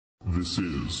This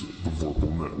is the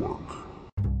Vorpal Network.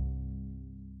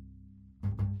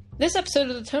 This episode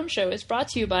of The Tome Show is brought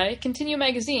to you by Continue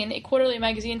Magazine, a quarterly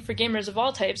magazine for gamers of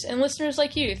all types, and listeners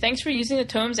like you. Thanks for using the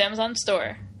Tome's Amazon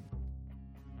store.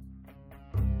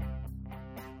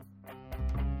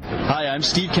 Hi, I'm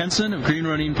Steve Kenson of Green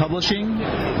Ronin Publishing.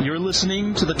 You're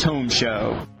listening to The Tome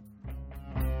Show.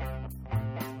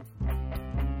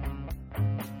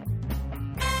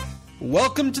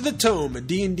 Welcome to The Tome, a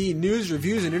D&D news,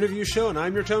 reviews, and interview show, and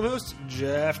I'm your Tome host,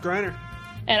 Jeff Greiner.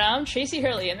 And I'm Tracy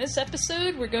Hurley. In this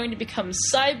episode, we're going to become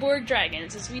cyborg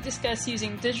dragons as we discuss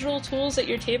using digital tools at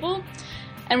your table,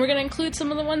 and we're going to include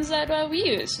some of the ones that we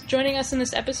use. Joining us in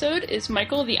this episode is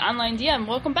Michael, the online DM.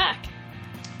 Welcome back.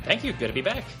 Thank you. Good to be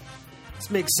back. This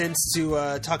makes sense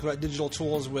to talk about digital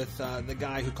tools with the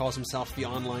guy who calls himself the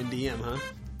online DM, huh?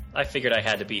 I figured I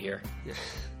had to be here. Yeah.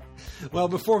 Well,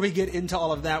 before we get into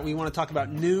all of that, we want to talk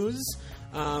about news.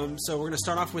 So we're going to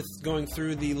start off with going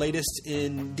through the latest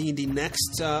in D&D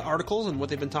Next articles and what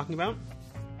they've been talking about.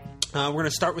 We're going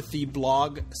to start with the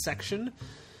blog section.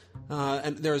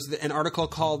 And there's an article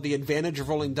called The Advantage of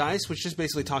Rolling Dice, which just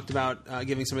basically talked about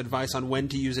giving some advice on when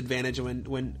to use advantage and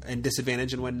when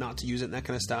disadvantage and when not to use it and that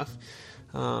kind of stuff.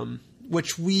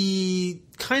 Which we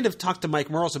kind of talked to Mike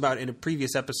Merles about in a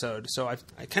previous episode. So I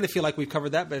kind of feel like we've covered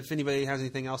that, but if anybody has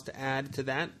anything else to add to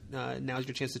that, now's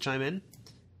your chance to chime in.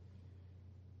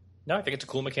 No, I think it's a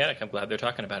cool mechanic. I'm glad they're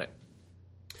talking about it.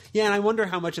 Yeah, and I wonder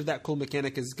how much of that cool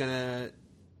mechanic is going to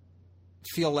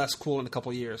feel less cool in a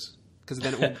couple of years. Because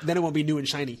then it won't be new and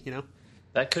shiny, you know?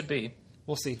 That could be.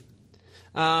 We'll see.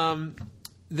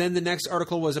 Then the next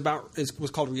article was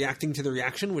called Reacting to the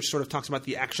Reaction, which sort of talks about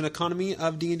the action economy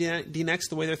of D&D Next,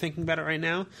 the way they're thinking about it right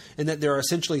now, and that there are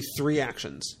essentially three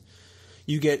actions.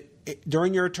 You get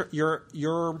during your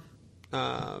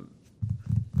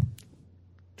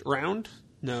round.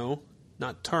 No,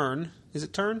 not turn. Is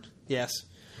it turn? Yes.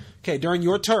 Okay, during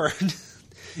your turn,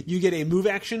 you get a move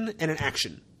action and an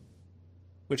action,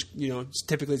 which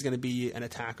typically is going to be an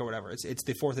attack or whatever. It's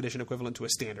the 4th edition equivalent to a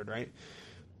standard, right?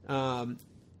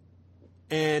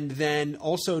 And then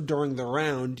also during the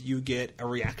round, you get a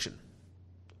reaction.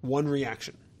 One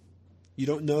reaction. You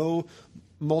don't know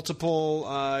multiple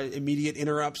immediate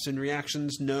interrupts and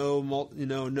reactions.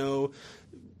 No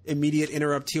immediate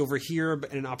interrupt over here,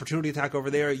 but an opportunity attack over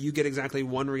there. You get exactly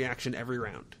one reaction every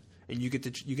round, and you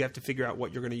have to figure out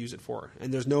what you're going to use it for.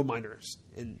 And there's no minors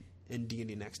in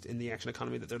D&D Next in the action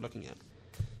economy that they're looking at.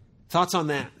 Thoughts on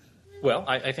that? Well,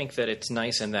 I think that it's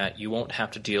nice in that you won't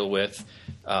have to deal with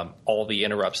all the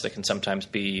interrupts that can sometimes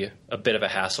be a bit of a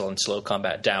hassle and slow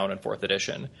combat down in 4th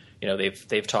edition.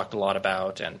 They've talked a lot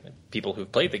about, and people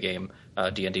who've played the game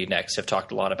D&D Next have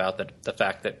talked a lot about the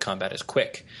fact that combat is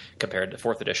quick compared to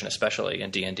 4th edition, especially in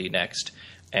D&D Next.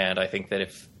 And I think that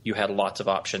if you had lots of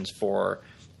options for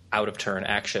out-of-turn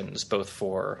actions, both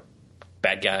for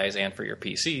bad guys and for your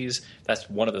PCs, that's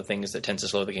one of the things that tends to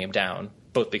slow the game down,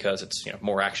 both because it's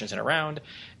more actions in a round,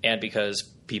 and because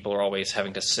people are always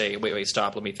having to say, wait,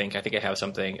 stop, let me think, I think I have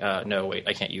something, no, wait,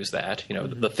 I can't use that.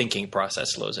 The thinking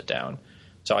process slows it down.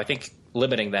 So I think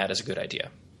limiting that is a good idea.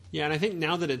 Yeah, and I think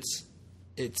now that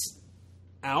it's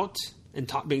out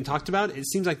and being talked about, it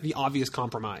seems like the obvious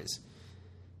compromise.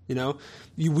 We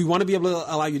want to be able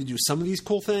to allow you to do some of these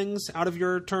cool things out of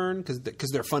your turn because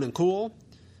they're fun and cool.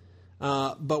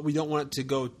 But we don't want it to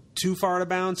go too far out of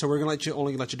bounds, so we're going to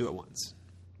only let you do it once.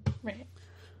 Right.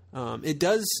 It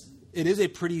is a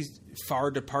pretty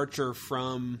far departure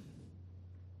from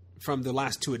the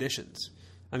last 2 editions.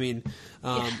 I mean,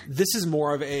 This is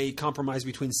more of a compromise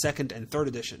between 2nd and 3rd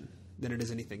edition than it is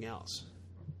anything else.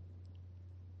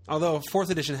 Although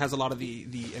 4th edition has a lot of the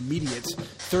immediate,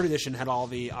 3rd edition had all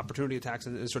the opportunity attacks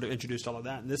and sort of introduced all of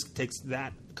that. And this takes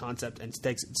that concept and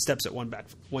steps it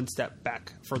one step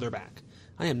back, further back.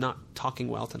 I am not talking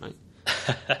well tonight.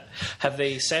 Have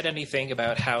they said anything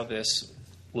about how this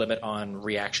limit on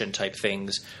reaction type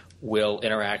things will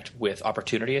interact with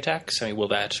opportunity attacks? I mean, will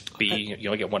that be, you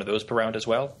only get one of those per round as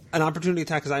well? An opportunity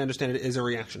attack, as I understand it, is a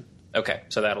reaction. Okay,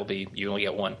 so that'll be, you only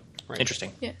get one. Right.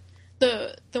 Interesting. Yeah.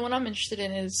 The one I'm interested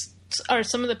in are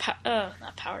some of the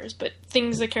not powers, but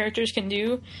things that characters can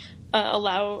do.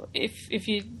 Allow if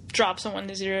you drop someone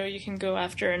to 0, you can go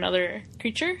after another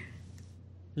creature.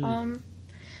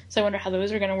 So I wonder how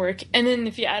those are going to work. And then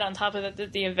if you add on top of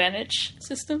that the advantage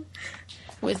system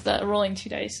with rolling 2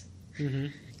 dice,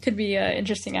 could be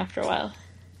interesting after a while.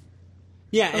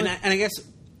 Yeah, and I guess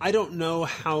I don't know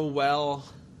how well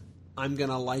I'm going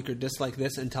to like or dislike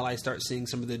this until I start seeing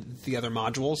some of the other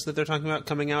modules that they're talking about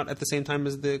coming out at the same time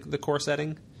as the core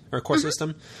setting or core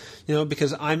system,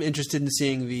 because I'm interested in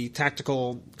seeing the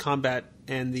tactical combat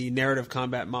and the narrative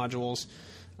combat modules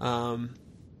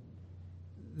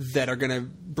that are going to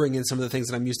bring in some of the things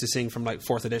that I'm used to seeing from like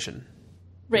 4th edition.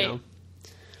 Right. You know?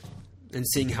 And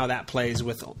seeing how that plays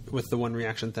with the one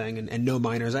reaction thing and no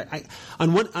minors. I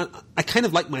kind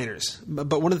of like minors,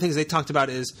 but one of the things they talked about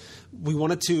is they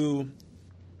wanted to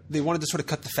sort of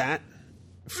cut the fat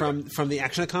from the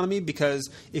action economy, because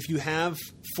if you have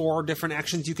 4 different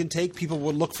actions you can take, people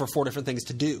will look for 4 different things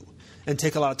to do and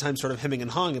take a lot of time sort of hemming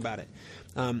and hawing about it.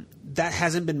 That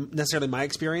hasn't been necessarily my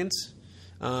experience.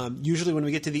 Usually when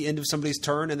we get to the end of somebody's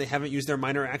turn and they haven't used their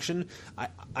minor action, I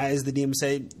as the DM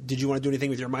say, did you want to do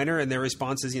anything with your minor? And their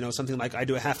response is, something like, I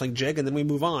do a halfling jig, and then we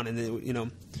move on. And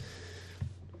then,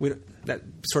 that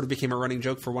sort of became a running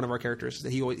joke for one of our characters.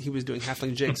 He was doing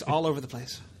halfling jigs all over the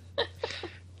place.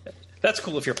 That's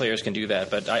cool if your players can do that,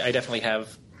 but I definitely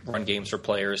have run games for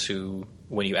players who,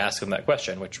 when you ask them that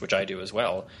question, which I do as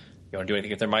well, you want to do anything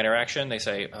with their minor action? They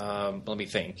say, let me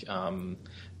think.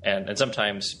 And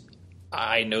sometimes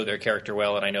I know their character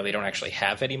well, and I know they don't actually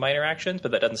have any minor actions,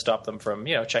 but that doesn't stop them from,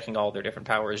 checking all their different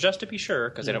powers just to be sure,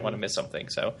 because they don't want to miss something.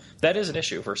 So that is an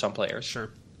issue for some players. Sure.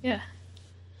 Yeah.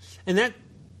 And that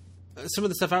some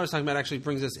of the stuff I was talking about actually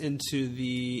brings us into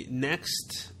the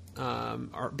next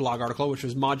blog article, which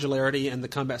was modularity and the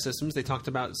combat systems. They talked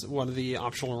about one of the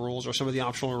optional rules, or some of the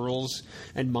optional rules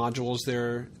and modules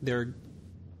they're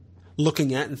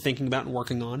looking at and thinking about and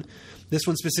working on. This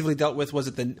one specifically dealt with, what's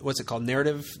it called?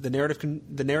 The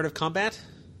narrative combat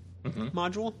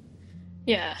module.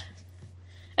 Yeah,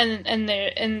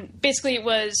 and basically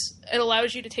it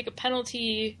allows you to take a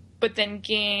penalty, but then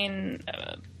gain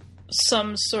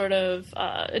some sort of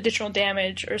additional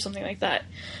damage or something like that.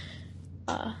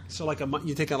 So like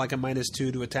you take like a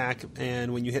 -2 to attack,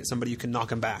 and when you hit somebody, you can knock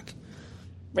them back.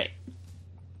 Right.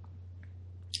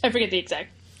 I forget the exact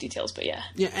details, but yeah.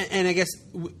 Yeah, and I guess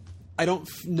I don't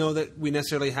know that we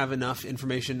necessarily have enough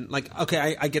information. Like,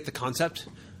 okay, I get the concept,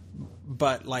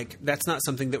 but like that's not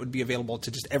something that would be available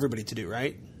to just everybody to do,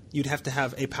 right? You'd have to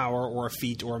have a power or a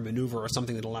feat or a maneuver or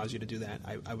something that allows you to do that,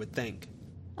 I would think.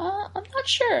 I'm not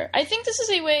sure. I think this is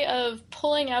a way of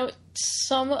pulling out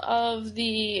some of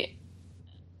the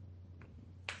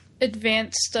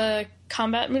advanced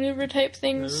combat maneuver type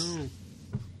things. Oh.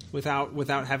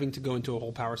 Without having to go into a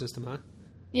whole power system, huh?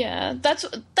 Yeah, that's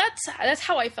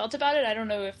how I felt about it. I don't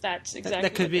know if that's exactly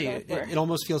that could be. It It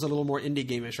almost feels a little more indie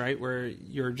game-ish, right? Where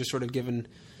you're just sort of given,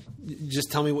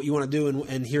 just tell me what you want to do,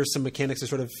 and here's some mechanics to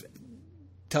sort of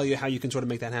tell you how you can sort of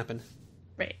make that happen.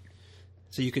 Right.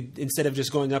 So you could, instead of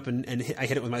just going up and I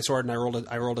hit it with my sword and I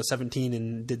rolled a 17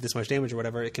 and did this much damage or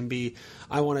whatever, it can be,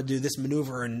 I want to do this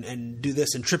maneuver and do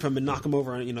this and trip him and knock him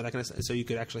over, and that kind of stuff. So you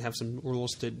could actually have some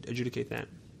rules to adjudicate that.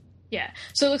 Yeah.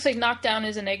 So it looks like knockdown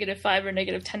is a -5 or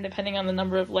 -10 depending on the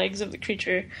number of legs of the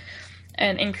creature,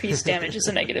 and increased damage is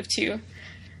a -2.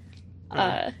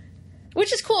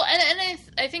 Which is cool, and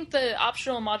I think the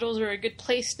optional modules are a good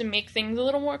place to make things a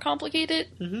little more complicated.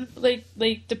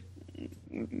 Mm-hmm.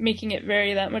 Making it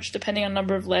vary that much depending on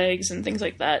number of legs and things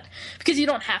like that, because you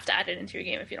don't have to add it into your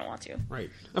game if you don't want to. Right.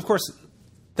 Of course,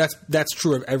 that's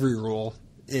true of every rule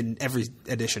in every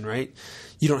edition, right?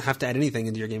 You don't have to add anything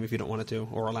into your game if you don't want it to,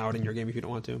 or allow it in your game if you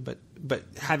don't want to. But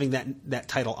having that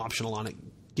title optional on it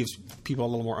gives people a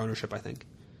little more ownership, I think.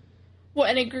 Well,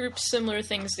 and it groups similar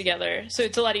things together, so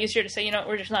it's a lot easier to say,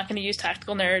 we're just not going to use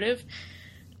tactical narrative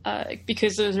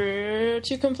because those are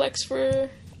too complex for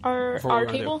our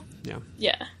table.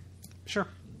 Yeah. Sure.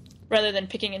 Rather than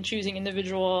picking and choosing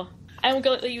individual, I'm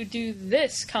going to let you do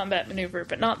this combat maneuver,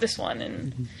 but not this one.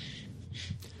 And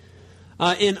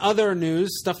in other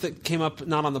news, stuff that came up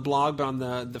not on the blog, but on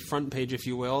the front page, if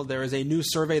you will, there is a new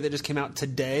survey that just came out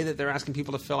today that they're asking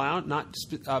people to fill out. Not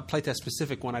playtest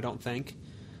specific one, I don't think.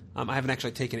 I haven't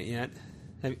actually taken it yet.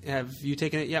 Have you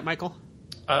taken it yet, Michael?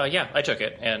 Yeah, I took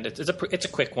it, and it's a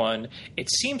quick one. It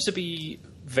seems to be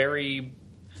very,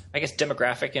 I guess,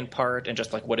 demographic in part, and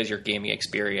just like, what is your gaming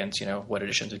experience? What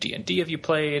editions of D&D have you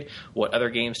played? What other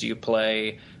games do you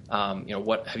play?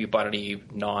 What have you bought any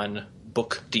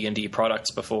non-book D&D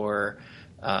products before?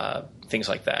 Things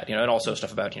like that. And also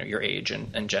stuff about your age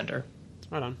and gender.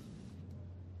 Right on.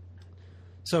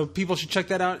 So people should check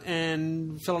that out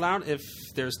and fill it out if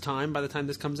there's time by the time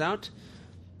this comes out.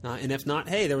 And if not,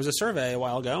 hey, there was a survey a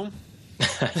while ago.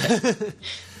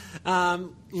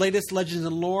 Latest Legends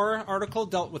and Lore article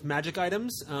dealt with magic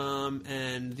items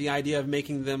and the idea of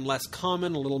making them less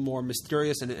common, a little more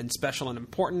mysterious and special and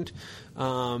important.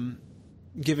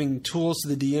 Giving tools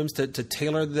to the DMs to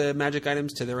tailor the magic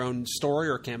items to their own story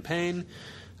or campaign.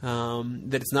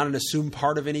 That it's not an assumed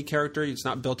part of any character. It's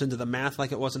not built into the math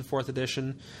like it was in 4th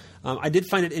edition. I did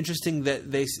find it interesting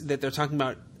that they're talking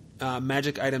about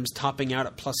magic items topping out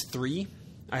at +3.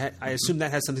 I assume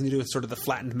that has something to do with sort of the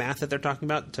flattened math that they're talking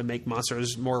about to make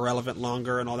monsters more relevant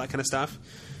longer and all that kind of stuff.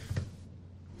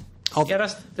 Yeah,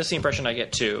 that's the impression I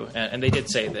get too. And they did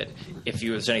say that if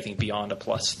you use anything beyond a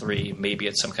 +3, maybe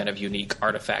it's some kind of unique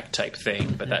artifact type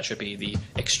thing, but that should be the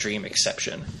extreme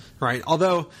exception. Right.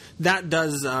 Although that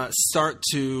does start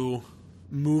to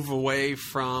move away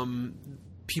from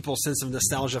people's sense of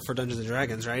nostalgia for Dungeons &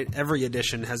 Dragons, right? Every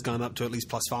edition has gone up to at least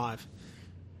 +5.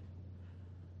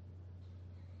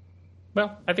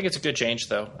 Well, I think it's a good change,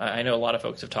 though. I know a lot of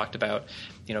folks have talked about,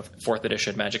 4th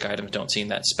edition magic items don't seem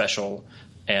that special,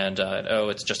 and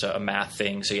it's just a math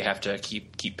thing, so you have to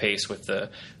keep pace with the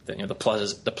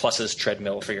pluses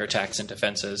treadmill for your attacks and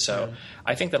defenses. So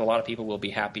I think that a lot of people will be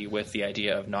happy with the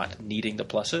idea of not needing the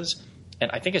pluses, and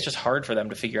I think it's just hard for them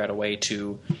to figure out a way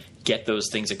to get those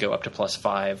things that go up to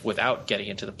 +5 without getting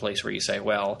into the place where you say,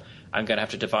 well, I'm going to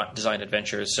have to design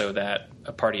adventures so that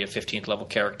a party of 15th level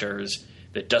characters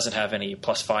that doesn't have any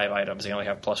 +5 items, they only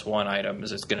have +1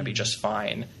 items, it's going to be just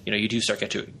fine. You do start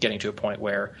getting to a point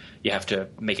where you have to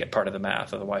make it part of the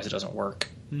math, otherwise it doesn't work.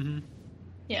 Mm-hmm.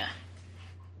 Yeah.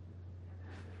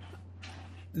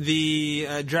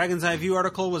 The Dragon's Eye View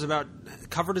article was about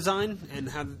cover design and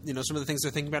how some of the things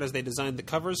they're thinking about as they designed the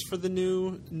covers for the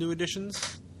new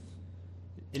editions.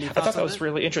 Any thoughts I thought that on was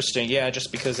really interesting, yeah,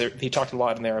 just because he talked a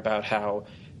lot in there about how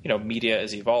media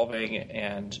is evolving,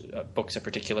 and books in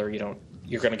particular,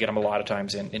 you're going to get them a lot of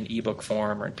times in ebook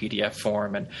form or in PDF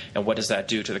form, and what does that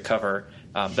do to the cover?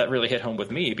 That really hit home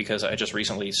with me because I just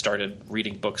recently started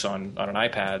reading books on an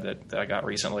iPad that I got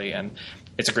recently, and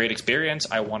it's a great experience.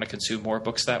 I want to consume more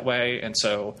books that way, and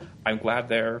so I'm glad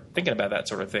they're thinking about that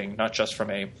sort of thing, not just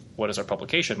from a what is our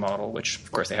publication model, which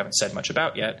of course they haven't said much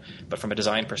about yet, but from a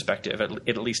design perspective, it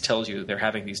at least tells you they're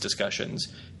having these discussions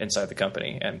inside the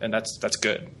company, and that's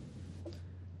good.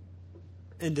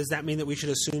 And does that mean that we should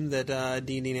assume that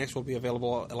D&D Next will be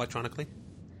available electronically?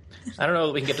 I don't know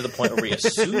that we can get to the point where we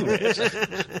assume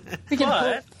it.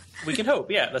 We can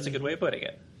hope. Yeah, that's a good way of putting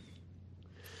it.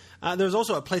 There's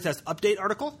also a playtest update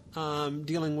article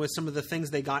dealing with some of the things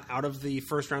they got out of the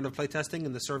first round of playtesting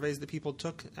and the surveys that people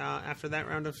took after that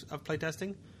round of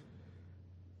playtesting.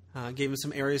 Gave them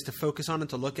some areas to focus on and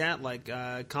to look at, like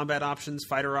combat options,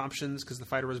 fighter options, because the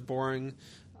fighter was boring.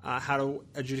 How to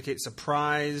adjudicate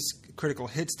surprise, critical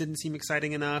hits didn't seem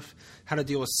exciting enough, how to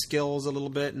deal with skills a little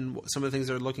bit, and some of the things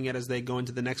they're looking at as they go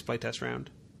into the next playtest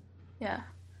round. Yeah.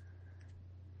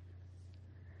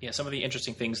 Yeah, some of the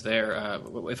interesting things there,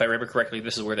 if I remember correctly,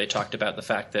 this is where they talked about the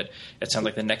fact that it sounds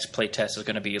like the next playtest is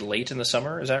going to be late in the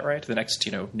summer. Is that right? The next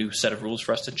new set of rules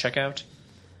for us to check out?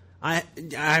 I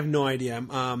have no idea.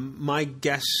 My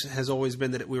guess has always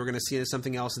been that we were going to see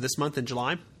something else this month in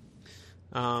July.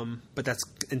 But that's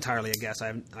entirely a guess.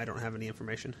 I don't have any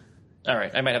information. All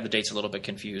right. I might have the dates a little bit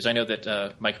confused. I know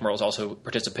that Mike Merles also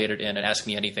participated in and Ask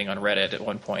Me Anything on Reddit at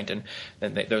one point, and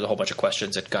then there was a whole bunch of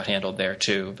questions that got handled there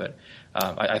too. But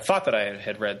I thought that I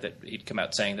had read that he'd come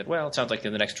out saying that, well, it sounds like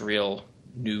the next real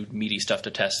new meaty stuff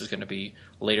to test is going to be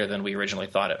later than we originally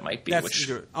thought it might be. That's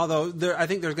true. Although I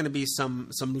think there's going to be some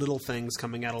little things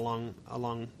coming out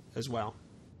along as well.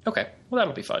 Okay, well,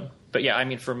 that'll be fun. But yeah, I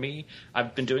mean, for me,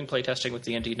 I've been doing playtesting with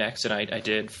D&D Next, and I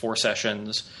did 4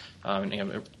 sessions,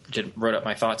 wrote up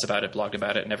my thoughts about it, blogged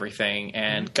about it and everything,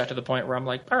 and got to the point where I'm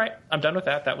like, all right, I'm done with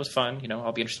that. That was fun.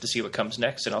 I'll be interested to see what comes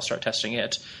next, and I'll start testing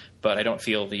it. But I don't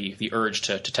feel the urge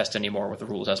to test anymore with the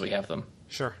rules as we have them.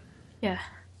 Sure. Yeah.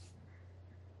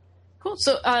 Cool.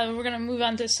 So we're going to move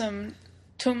on to some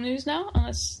Tome news now,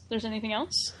 unless there's anything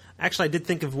else. Actually, I did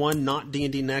think of one, not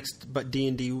D&D Next, but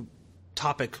D&D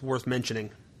topic worth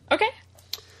mentioning. Okay.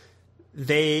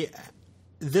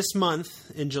 This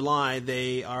month in July,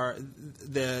 they are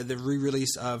the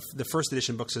re-release of the first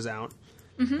edition books is out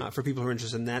for people who are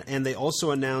interested in that, and they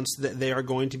also announced that they are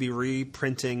going to be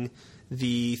reprinting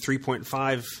the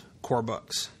 3.5 core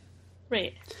books.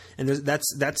 Right. And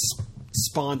that's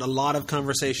spawned a lot of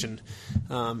conversation.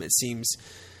 It seems.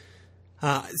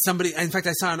 Somebody, in fact,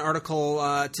 I saw an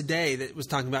article today that was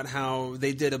talking about how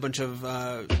they did a bunch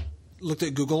of looked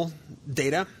at Google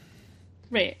data.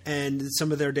 Right. And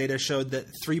some of their data showed that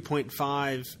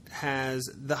 3.5 has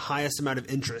the highest amount of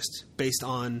interest based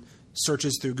on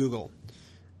searches through Google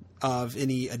of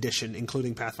any edition,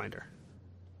 including Pathfinder.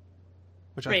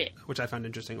 Which I found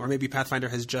interesting. Or maybe Pathfinder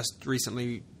has just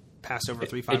recently passed over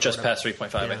 3.5. It just passed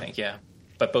 3.5, yeah. I think, yeah.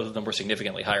 But both of them were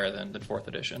significantly higher than 4th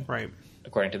edition. Right.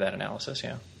 According to that analysis,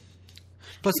 yeah.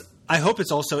 Plus, I hope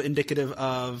it's also indicative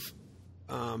of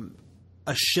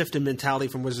a shift in mentality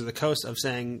from Wizards of the Coast of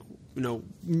saying,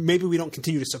 maybe we don't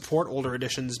continue to support older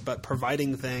editions, but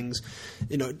providing things,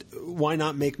 why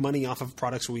not make money off of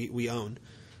products we own?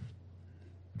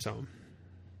 So,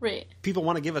 right. People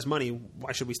want to give us money.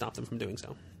 Why should we stop them from doing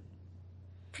so?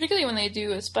 Particularly when they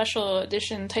do a special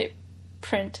edition type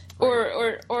print,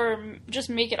 or just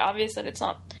make it obvious that it's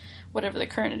not whatever the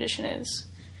current edition is.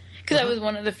 Because that was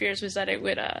one of the fears, was that it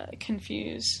would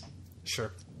confuse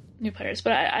new players.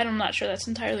 But I'm not sure that's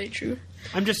entirely true.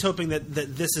 I'm just hoping that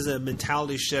this is a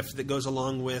mentality shift that goes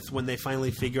along with when they finally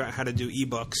figure out how to do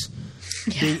ebooks,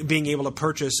 being able to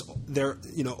purchase their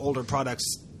older products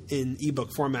in ebook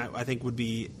format. I think would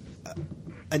be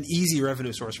an easy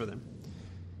revenue source for them.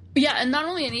 Yeah, and not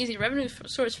only an easy revenue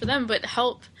source for them, but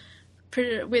help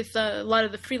with a lot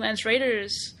of the freelance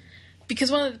writers. Because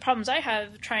one of the problems I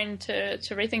have trying to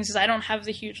write things is I don't have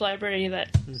the huge library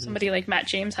that somebody like Matt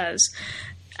James has.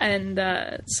 And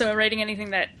so writing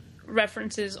anything that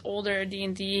references older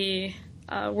D&D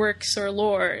works or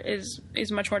lore is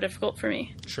much more difficult for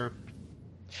me. Sure.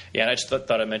 Yeah, and I just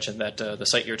thought I'd mention that the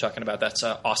site you were talking about, that's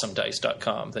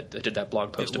awesomedice.com, that did that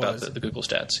blog post about the Google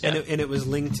stats. Yeah. And it was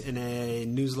linked in a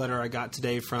newsletter I got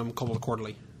today from Kobold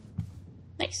Quarterly.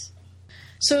 Nice.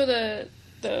 So the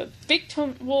big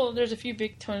tone, well, there's a few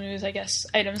big tone news, I guess,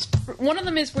 items. One of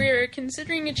them is we're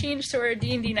considering a change to our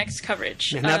D&D Next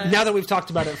coverage. Yeah, now that we've talked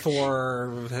about it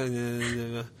for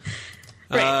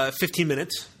 15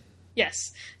 minutes.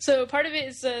 Yes. So part of it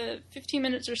is 15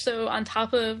 minutes or so on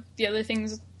top of the other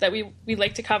things that we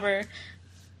like to cover,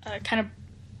 kind of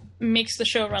makes the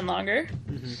show run longer.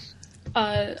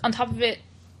 On top of it,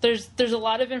 there's a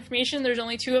lot of information. There's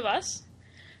only two of us.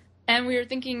 And we were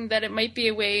thinking that it might be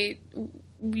a way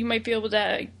we might be able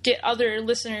to get other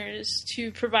listeners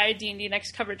to provide D&D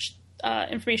Next coverage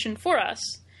information for us,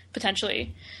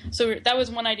 potentially. So that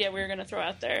was one idea we were going to throw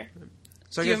out there.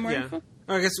 So Do you have more info?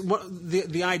 I guess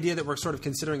the idea that we're sort of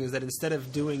considering is that instead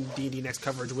of doing D&D Next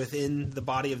coverage within the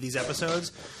body of these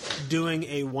episodes, doing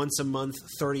a once-a-month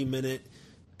 30-minute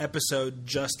episode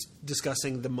just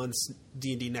discussing the month's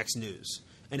D&D Next news.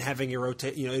 And having a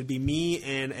it'd be me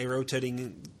and a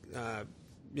rotating,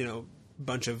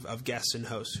 bunch of guests and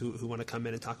hosts who want to come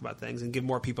in and talk about things and give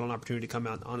more people an opportunity to come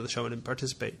out onto the show and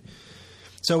participate.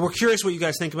 So we're curious what you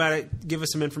guys think about it. Give us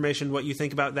some information, what you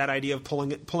think about that idea of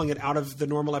pulling it out of the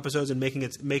normal episodes and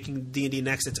making D&D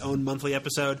Next its own monthly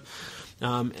episode,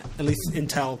 at least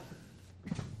until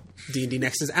D&D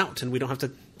Next is out and we don't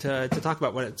have to talk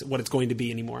about what it's going to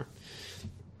be anymore.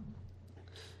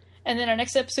 And then our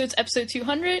next episode's episode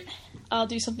 200. I'll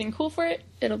do something cool for it.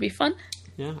 It'll be fun.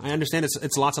 Yeah, I understand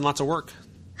it's lots and lots of work.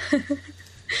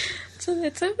 So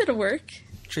it's a bit of work.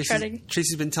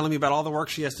 Tracy's been telling me about all the work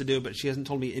she has to do, but she hasn't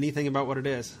told me anything about what it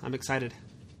is. I'm excited.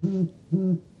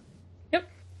 Yep.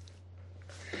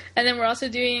 And then we're also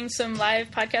doing some live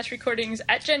podcast recordings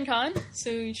at Gen Con, so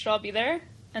you should all be there.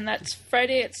 And that's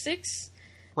Friday at 6.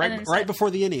 Right before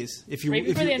the Innies. If you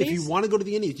want to go to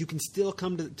the Innies, you can still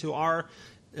come to our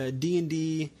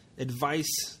D&D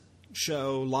advice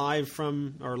show live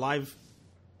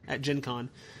at Gen Con.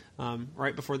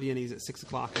 Right before the Innies at 6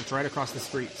 o'clock. It's right across the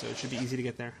street, so it should be easy to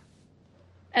get there.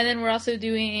 And then we're also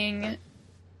doing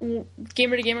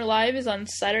Gamer to Gamer Live is on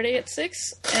Saturday at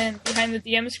 6, and Behind the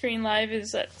DM Screen Live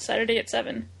is at Saturday at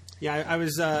 7. Yeah, I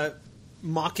was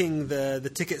mocking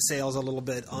the ticket sales a little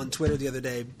bit on Twitter the other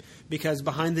day because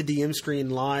Behind the DM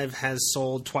Screen Live has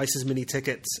sold twice as many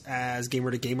tickets as Gamer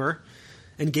to Gamer,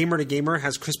 and Gamer to Gamer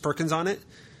has Chris Perkins on it.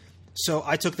 So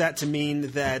I took that to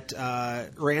mean that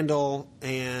Randall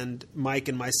and Mike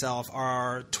and myself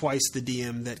are twice the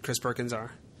DM that Chris Perkins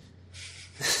are.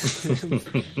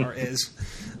 Or is.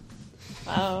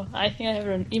 Wow, I think I have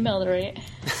an email right.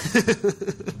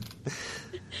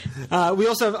 We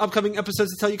also have upcoming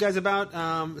episodes to tell you guys about,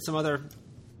 some other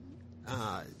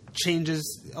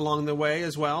changes along the way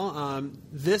as well.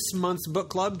 This month's book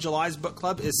club, July's book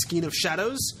club, is Skein of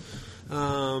Shadows.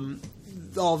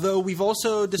 Although we've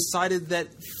also decided that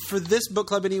for this book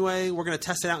club anyway, we're going to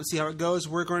test it out and see how it goes.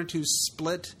 We're going to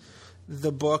split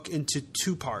the book into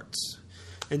 2 parts.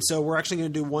 And so we're actually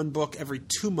going to do one book every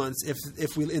 2 months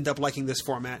if we end up liking this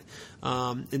format.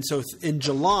 And so in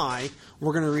July,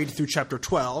 we're going to read through Chapter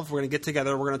 12. We're going to get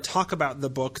together. We're going to talk about the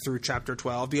book through Chapter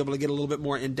 12, be able to get a little bit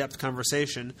more in-depth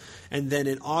conversation. And then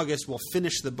in August, we'll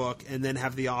finish the book and then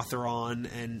have the author on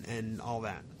and all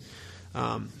that.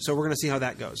 So we're going to see how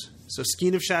that goes. So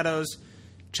Skein of Shadows,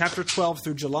 Chapter 12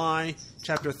 through July,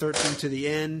 Chapter 13 to the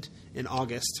end in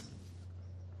August.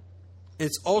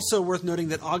 It's also worth noting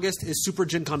that August is Super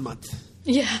Gen Con month.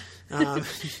 Yeah.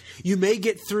 You may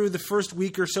get through the first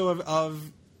week or so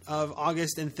of of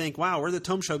August and think, wow, where'd the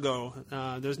Tome Show go?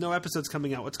 There's no episodes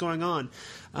coming out. What's going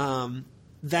on?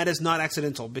 That is not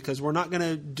accidental, because we're not going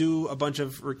to do a bunch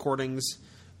of recordings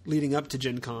leading up to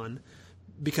Gen Con,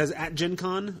 because at Gen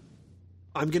Con,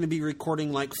 I'm going to be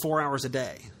recording like 4 hours a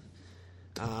day.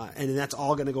 And that's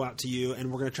all going to go out to you,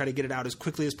 and we're going to try to get it out as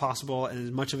quickly as possible and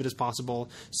as much of it as possible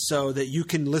so that you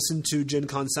can listen to Gen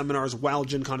Con seminars while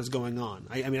Gen Con is going on.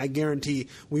 I mean, I guarantee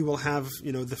we will have,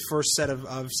 the first set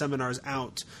of seminars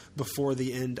out before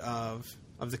the end of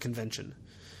the convention.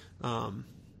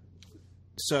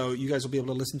 So you guys will be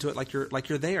able to listen to it like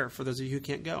you're there, for those of you who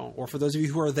can't go. Or for those of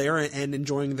you who are there and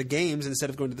enjoying the games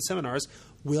instead of going to the seminars,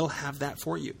 we'll have that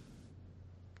for you.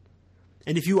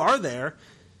 And if you are there,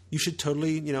 you should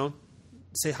totally,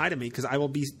 say hi to me, because I will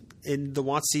be in the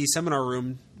WotC seminar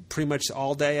room pretty much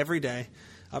all day, every day,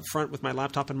 up front with my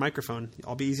laptop and microphone.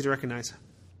 I'll be easy to recognize.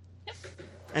 Yep.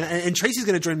 And Tracy's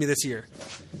going to join me this year.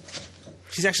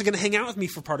 She's actually going to hang out with me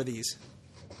for part of these.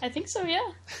 I think so, yeah.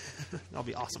 That'll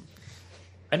be awesome.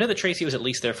 I know that Tracy was at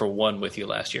least there for one with you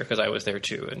last year, because I was there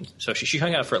too, and so she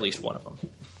hung out for at least one of them.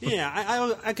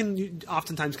 Yeah, I can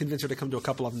oftentimes convince her to come to a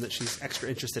couple of them that she's extra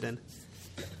interested in.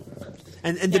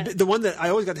 And the one that I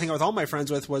always got to hang out with all my friends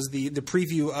with was the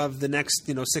preview of the next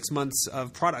 6 months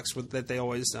of products that they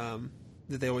always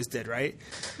did, right?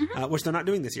 Mm-hmm. Which they're not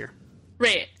doing this year.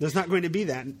 Right. There's not going to be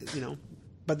that,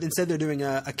 but instead they're doing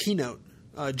a keynote,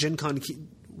 Gen Con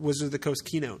Wizards of the Coast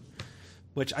keynote,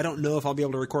 which I don't know if I'll be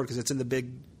able to record because it's in the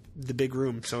big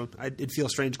room. So it'd feel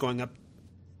strange going up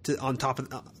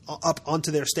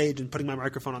onto their stage and putting my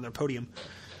microphone on their podium.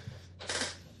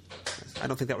 I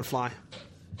don't think that would fly.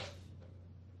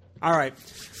 All right.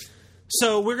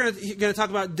 So we're going to talk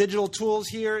about digital tools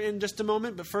here in just a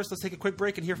moment, but first let's take a quick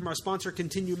break and hear from our sponsor,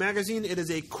 Continue Magazine. It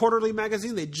is a quarterly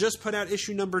magazine. They just put out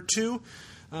issue number 2.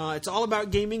 It's all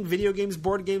about gaming, video games,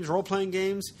 board games, role-playing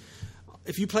games.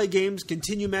 If you play games,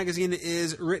 Continue Magazine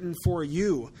is written for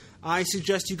you. I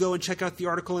suggest you go and check out the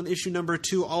article in issue number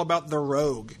 2 all about the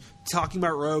rogue. Talking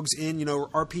about rogues in,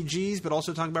 RPGs, but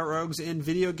also talking about rogues in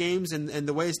video games and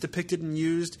the way it's depicted and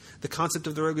used. The concept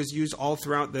of the rogue is used all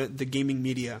throughout the gaming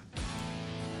media.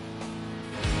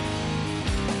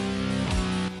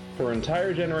 For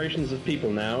entire generations of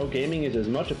people now, gaming is as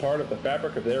much a part of the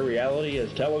fabric of their reality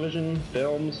as television,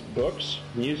 films, books,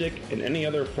 music, and any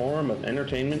other form of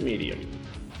entertainment medium.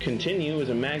 Continue is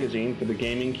a magazine for the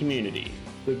gaming community,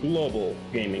 the global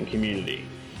gaming community.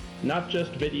 Not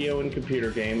just video and computer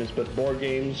games, but board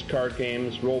games, card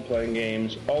games, role-playing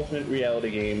games, alternate reality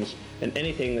games, and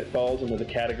anything that falls into the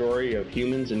category of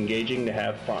humans engaging to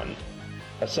have fun.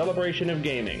 A celebration of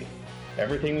gaming.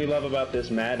 Everything we love about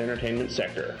this mad entertainment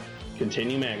sector.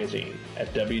 Continue Magazine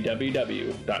at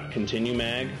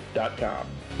www.continuemag.com.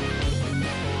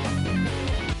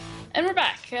 And we're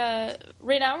back.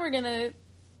 Right now we're going to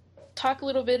talk a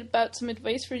little bit about some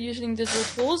advice for using digital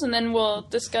tools, and then we'll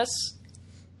discuss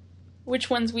which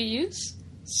ones we use.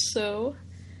 So,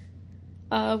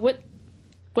 what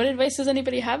advice does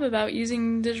anybody have about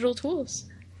using digital tools?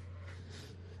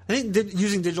 I think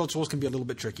using digital tools can be a little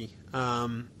bit tricky.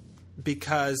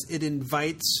 Because it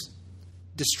invites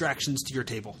distractions to your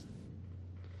table.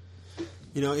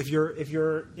 If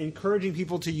you're encouraging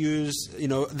people to use,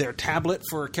 their tablet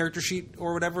for a character sheet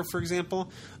or whatever, for example,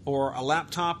 or a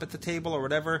laptop at the table or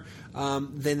whatever,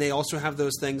 then they also have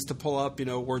those things to pull up,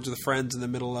 Words with Friends in the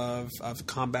middle of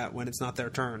combat when it's not their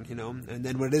turn, and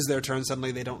then when it is their turn,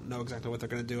 suddenly they don't know exactly what they're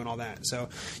going to do and all that. So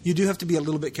you do have to be a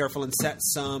little bit careful and set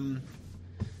some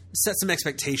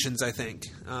expectations, I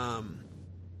think.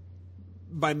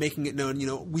 By making it known,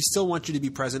 we still want you to be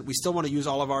present. We still want to use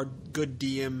all of our good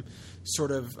DM sort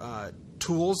of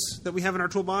tools that we have in our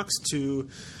toolbox to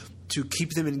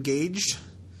keep them engaged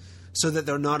so that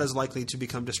they're not as likely to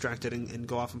become distracted and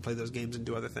go off and play those games and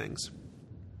do other things.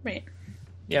 Right.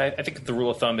 Yeah, I think the rule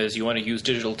of thumb is you want to use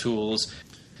digital tools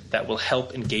that will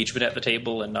help engagement at the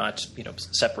table and not,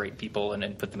 separate people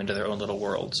and put them into their own little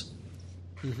worlds.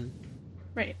 Mm-hmm.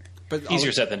 Right. But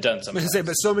easier said than done sometimes.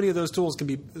 But so many of those tools can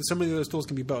be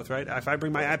both, right? If I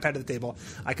bring my iPad to the table,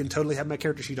 I can totally have my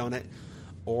character sheet on it,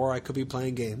 or I could be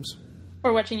playing games,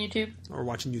 or watching YouTube.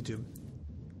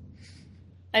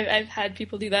 I've had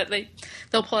people do that.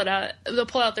 They'll pull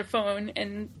out their phone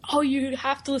and you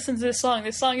have to listen to this song.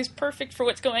 This song is perfect for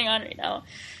what's going on right now.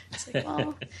 It's like,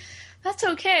 well, that's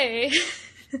okay.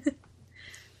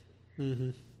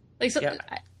 Mm-hmm.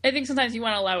 I think sometimes you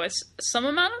want to allow us some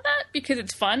amount of that because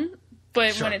it's fun,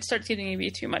 but Sure. when it starts getting to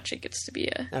be too much, it gets to be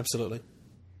a... Absolutely.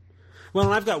 Well,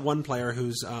 and I've got one player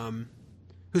who's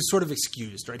sort of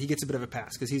excused, right? He gets a bit of a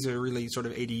pass because he's a really sort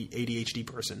of ADHD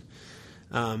person.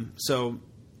 So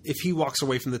if he walks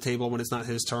away from the table when it's not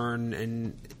his turn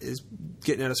and is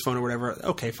getting at his phone or whatever,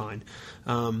 okay, fine.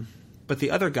 But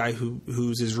the other guy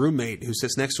who's his roommate who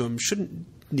sits next to him shouldn't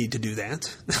need to do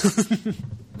that.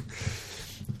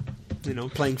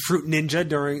 Playing Fruit Ninja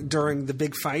during the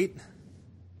big fight.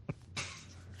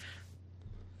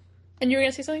 And you were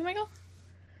going to say something, Michael?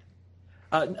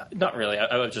 Not really.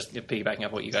 I was just piggybacking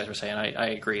up what you guys were saying.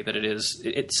 I agree that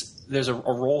there's a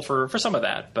role for some of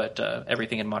that, but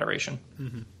everything in moderation.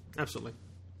 Mm-hmm. Absolutely.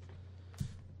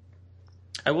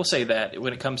 I will say that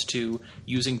when it comes to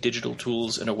using digital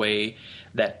tools in a way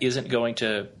that isn't going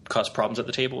to cause problems at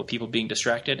the table with people being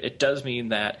distracted, it does mean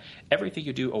that everything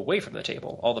you do away from the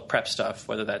table, all the prep stuff,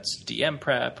 whether that's DM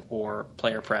prep or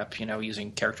player prep,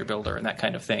 using character builder and that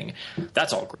kind of thing,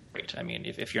 that's all great. I mean,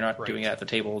 if you're not doing it at the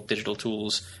table, digital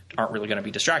tools aren't really going to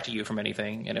be distracting you from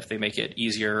anything, and if they make it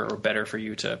easier or better for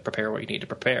you to prepare what you need to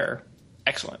prepare,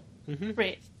 excellent. Mm-hmm.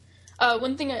 Right.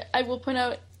 One thing I will point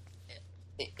out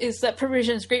is that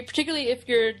preparation is great, particularly if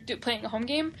you're playing a home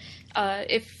game.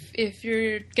 If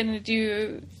you're going to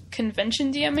do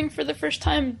convention DMing for the first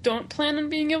time, don't plan on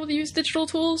being able to use digital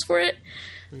tools for it,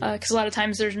 because a lot of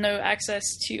times there's no access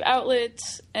to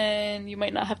outlets, and you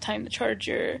might not have time to charge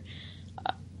your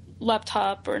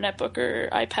laptop or netbook or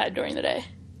iPad during the day.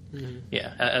 Mm-hmm.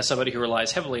 Yeah, as somebody who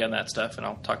relies heavily on that stuff, and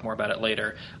I'll talk more about it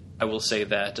later, I will say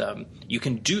that you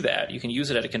can do that. You can use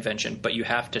it at a convention, but you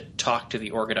have to talk to the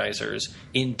organizers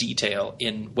in detail,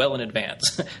 well in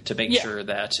advance, to make sure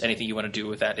that anything you want to do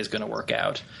with that is going to work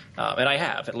out. And I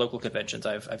have at local conventions.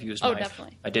 I've used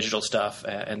my digital stuff,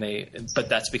 but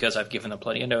that's because I've given them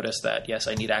plenty of notice that yes,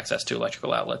 I need access to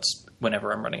electrical outlets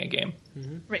whenever I'm running a game.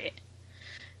 Mm-hmm. Right.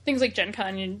 Things like Gen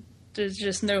Con, there's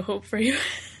just no hope for you.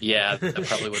 Yeah, that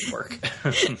probably wouldn't work.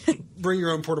 Bring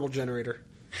your own portable generator.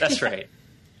 That's right.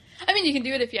 I mean, you can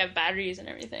do it if you have batteries and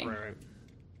everything. Right.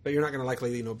 But you're not going to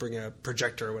likely, bring a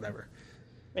projector or whatever.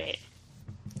 Right.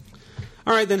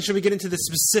 All right, then should we get into the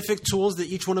specific tools that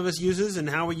each one of us uses and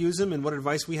how we use them and what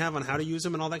advice we have on how to use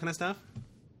them and all that kind of stuff?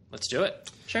 Let's do it.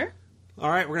 Sure.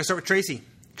 All right, we're going to start with Tracy.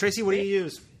 Tracy, what do you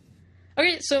use?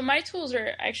 Okay, so my tools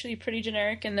are actually pretty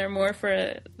generic, and they're more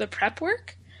for the prep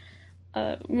work.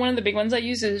 One of the big ones I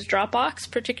use is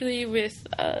Dropbox, particularly with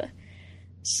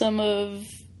some of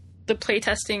the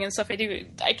playtesting and stuff I do.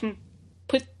 I can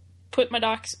put my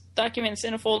documents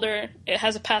in a folder. It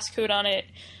has a passcode on it,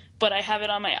 but I have it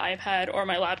on my iPad or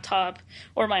my laptop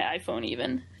or my iPhone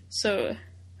even. So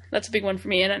that's a big one for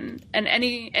me. And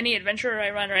any adventure I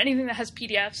run or anything that has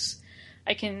PDFs,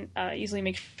 I can easily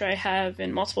make sure I have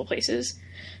in multiple places.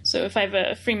 So if I have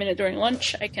a free minute during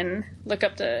lunch, I can look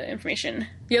up the information.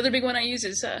 The other big one I use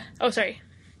is...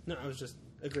 No, I was just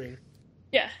agreeing.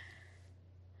 Yeah.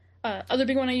 Other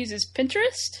big one I use is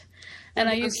Pinterest. And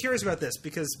I'm curious about this,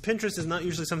 because Pinterest is not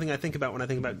usually something I think about when I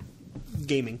think about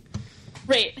gaming.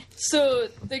 Right. So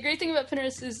the great thing about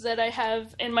Pinterest is that I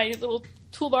have in my little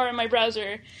toolbar in my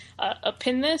browser a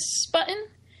pin this button.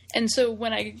 And so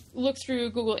when I look through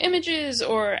Google Images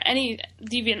or any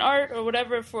DeviantArt or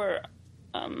whatever for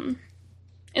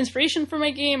inspiration for my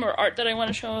game or art that I want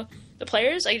to show the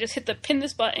players, I just hit the pin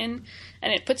this button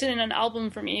and it puts it in an album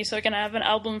for me, so I can have an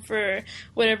album for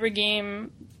whatever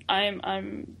game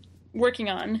I'm working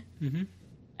on. Mm-hmm.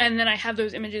 And then I have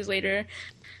those images later.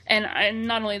 And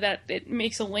not only that, it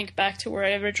makes a link back to where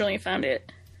I originally found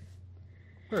it.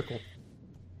 Very cool.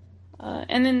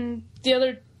 And then the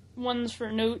other ones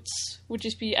for notes would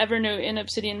just be Evernote and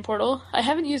Obsidian Portal. I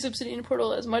haven't used Obsidian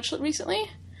Portal as much recently,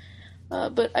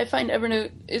 but I find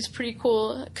Evernote is pretty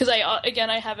cool because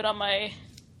I have it on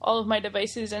all of my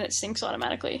devices and it syncs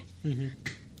automatically. Mm-hmm.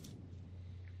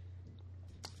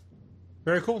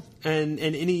 Very cool. And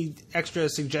any extra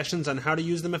suggestions on how to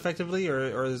use them effectively,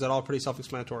 or is that all pretty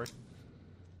self-explanatory?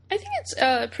 I think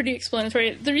it's pretty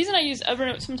explanatory. The reason I use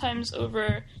Evernote sometimes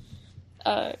over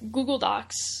Google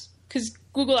Docs, because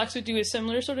Google Docs would do a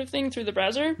similar sort of thing through the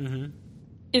browser, mm-hmm.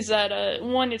 is that,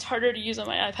 one, it's harder to use on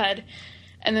my iPad,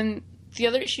 and then the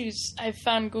other issue is I've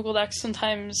found Google Docs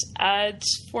sometimes adds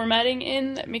formatting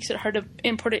in that makes it hard to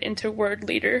import it into Word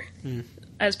later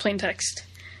as plain text.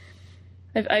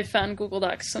 I've found Google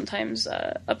Docs sometimes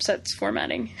upsets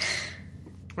formatting.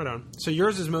 Right on. So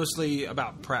yours is mostly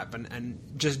about prep and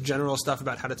just general stuff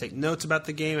about how to take notes about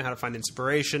the game, how to find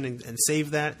inspiration and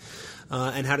save that,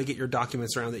 and how to get your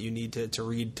documents around that you need to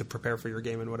read to prepare for your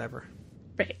game and whatever.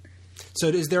 Right. So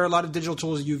is there a lot of digital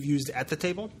tools you've used at the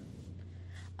table?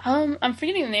 I'm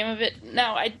forgetting the name of it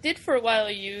now. I did for a while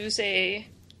use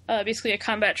basically a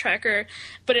combat tracker,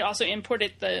 but it also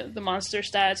imported the monster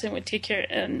stats and would take care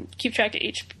and keep track of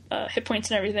each hit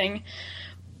points and everything.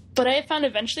 But I found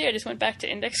eventually I just went back to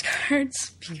index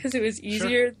cards because it was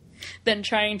easier than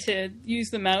trying to use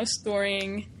the mouse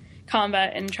during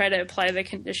combat and try to apply the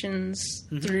conditions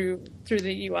through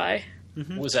the UI.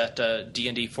 Was that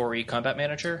D&D 4e Combat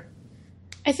Manager?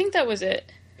 I think that was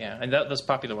it. Yeah, and that was a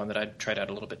popular one that I tried out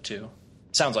a little bit too.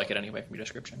 Sounds like it anyway from your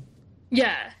description.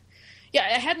 Yeah. Yeah,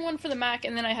 I had one for the Mac,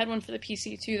 and then I had one for the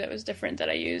PC too that was different that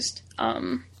I used.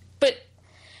 But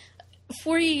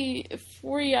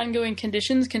 4E ongoing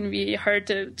conditions can be hard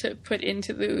to put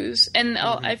into those. And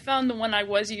I found the one I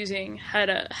was using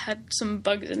had some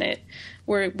bugs in it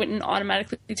where it wouldn't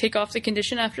automatically take off the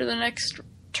condition after the next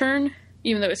turn,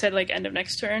 even though it said, like, end of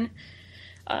next turn.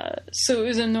 So it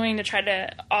was annoying to try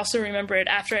to also remember it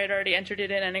after I'd already entered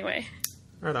it in anyway.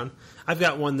 Right on. I've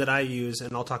got one that I use,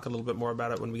 and I'll talk a little bit more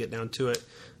about it when we get down to it.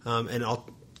 And I'll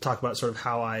talk about sort of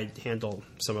how I handle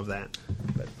some of that.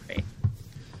 But, Right.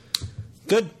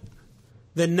 good.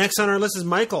 Then next on our list is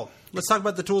Michael. Let's talk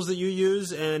about the tools that you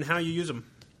use and how you use them.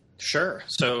 Sure.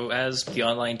 So as the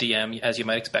online DM, as you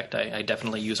might expect, I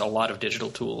definitely use a lot of digital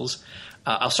tools.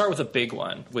 I'll start with a big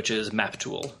one, which is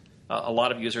MapTool. A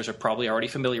lot of users are probably already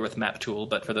familiar with MapTool,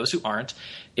 but for those who aren't,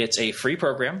 it's a free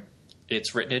program.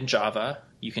 It's written in Java.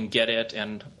 You can get it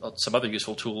and some other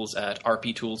useful tools at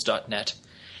rptools.net.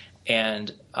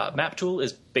 And MapTool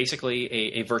is basically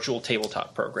a virtual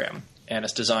tabletop program. And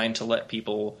it's designed to let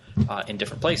people in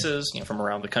different places, from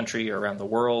around the country or around the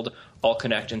world, all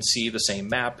connect and see the same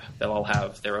map. They'll all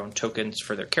have their own tokens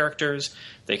for their characters.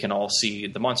 They can all see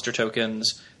the monster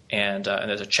tokens. And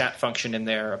there's a chat function in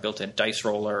there, a built-in dice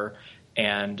roller,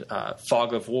 and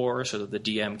fog of war so that the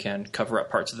DM can cover up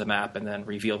parts of the map and then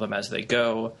reveal them as they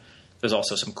go. There's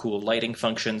also some cool lighting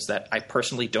functions that I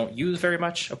personally don't use very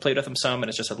much. I've played with them some, and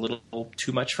it's just a little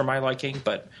too much for my liking.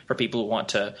 But for people who want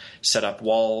to set up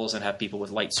walls and have people with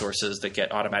light sources that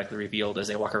get automatically revealed as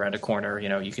they walk around a corner,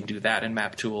 you can do that in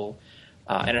MapTool.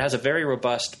 And it has a very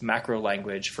robust macro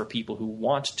language for people who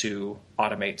want to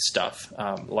automate stuff,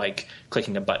 like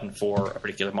clicking a button for a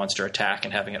particular monster attack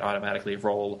and having it automatically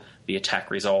roll the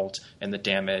attack result and the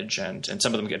damage. And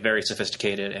some of them get very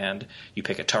sophisticated, and you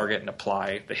pick a target and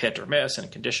apply the hit or miss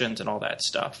and conditions and all that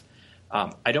stuff.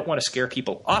 I don't want to scare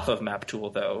people off of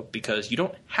MapTool, though, because you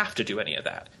don't have to do any of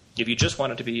that. If you just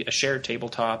want it to be a shared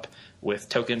tabletop with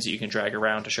tokens that you can drag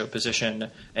around to show position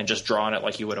and just draw on it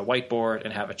like you would a whiteboard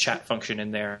and have a chat function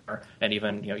in there and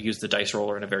even use the dice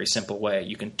roller in a very simple way,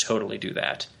 you can totally do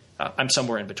that. I'm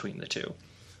somewhere in between the two.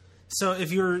 So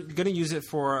if you're going to use it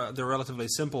for the relatively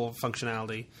simple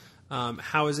functionality,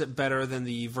 how is it better than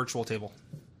the virtual table?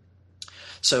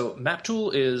 So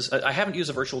MapTool is – I haven't used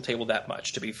a virtual table that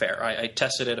much, to be fair. I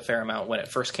tested it a fair amount when it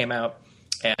first came out.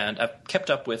 And I've kept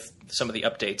up with some of the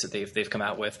updates that they've come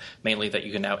out with, mainly that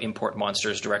you can now import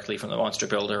monsters directly from the monster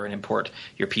builder and import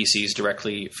your PCs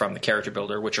directly from the character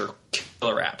builder, which are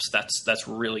killer apps. That's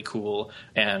really cool,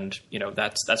 and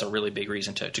that's a really big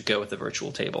reason to go with the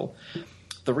virtual table.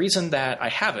 The reason that I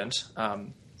haven't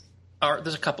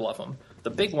there's a couple of them.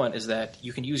 The big one is that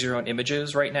you can use your own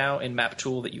images right now in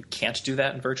MapTool that you can't do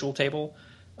that in virtual table,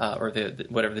 or the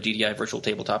whatever the DDI virtual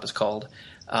tabletop is called,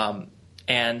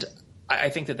 and I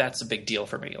think that that's a big deal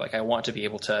for me. Like, I want to be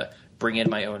able to bring in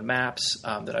my own maps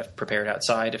that I've prepared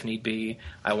outside if need be.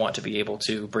 I want to be able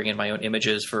to bring in my own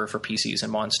images for PCs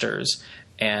and monsters.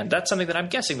 And that's something that I'm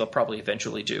guessing they'll probably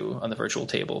eventually do on the virtual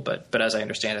table. But as I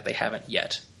understand it, they haven't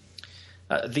yet.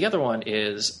 The other one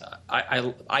is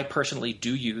I personally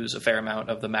do use a fair amount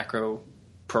of the macro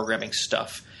programming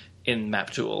stuff in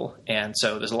MapTool. And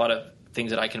so there's a lot of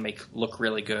things that I can make look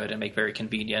really good and make very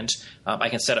convenient. I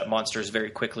can set up monsters very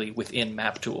quickly within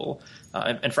MapTool.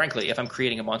 And frankly, if I'm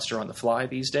creating a monster on the fly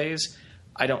these days,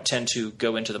 I don't tend to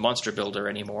go into the monster builder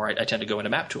anymore. I tend to go into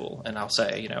MapTool, and I'll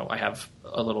say, I have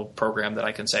a little program that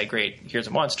I can say, great, here's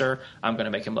a monster. I'm going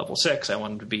to make him level 6. I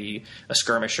want him to be a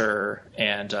skirmisher,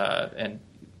 and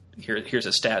here's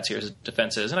his stats, here's his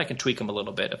defenses, and I can tweak him a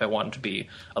little bit if I want him to be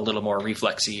a little more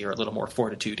reflexy or a little more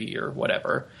fortitude-y or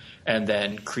whatever, and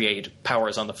then create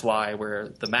powers on the fly where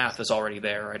the math is already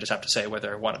there. I just have to say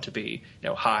whether I want it to be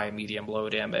high, medium, low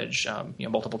damage,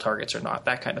 multiple targets or not,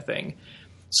 that kind of thing.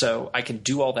 So I can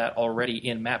do all that already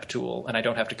in MapTool, and I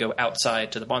don't have to go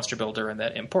outside to the monster builder and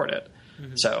then import it.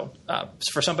 Mm-hmm. So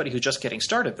for somebody who's just getting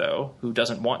started, though, who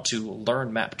doesn't want to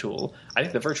learn MapTool, I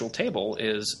think the virtual table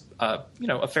is a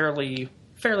fairly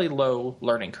low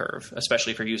learning curve,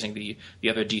 especially for using the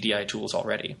other DDI tools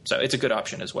already. So it's a good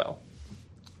option as well.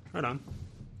 Right on.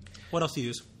 What else do you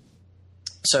use?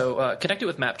 So connected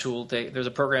with MapTool, there's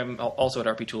a program also at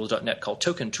rptools.net called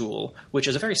Token Tool, which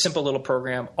is a very simple little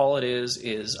program. All it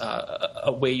is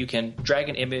a way you can drag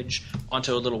an image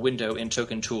onto a little window in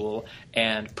Token Tool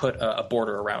and put a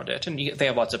border around it. And they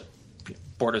have lots of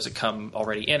borders that come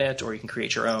already in it, or you can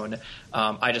create your own.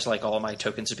 I just like all of my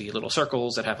tokens to be little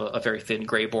circles that have a very thin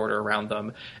gray border around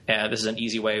them. And this is an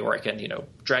easy way where I can,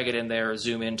 drag it in there,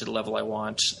 zoom in to the level I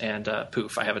want, and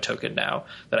poof, I have a token now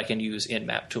that I can use in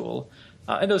MapTool.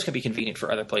 And those can be convenient for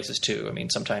other places too. I mean,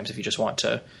 sometimes if you just want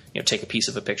to, take a piece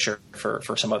of a picture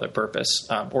for some other purpose,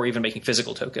 or even making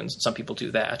physical tokens, some people do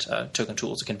that. Token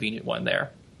Tool is a convenient one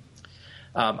there.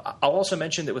 I'll also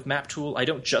mention that with MapTool, I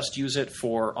don't just use it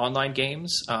for online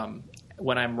games.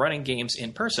 When I'm running games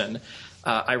in person,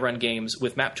 I run games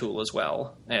with MapTool as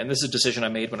well. And this is a decision I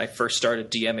made when I first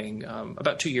started DMing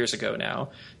about 2 years ago now,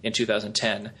 in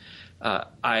 2010.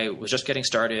 I was just getting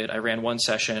started. I ran one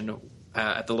session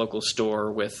at the local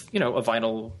store with, a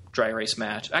vinyl dry erase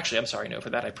mat. Actually, I'm sorry, no, for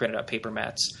that I printed out paper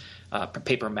maps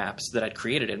that I'd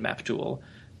created in MapTool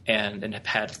and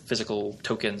had physical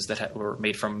tokens that were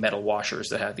made from metal washers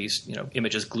that had these,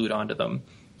 images glued onto them,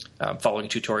 following a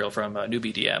tutorial from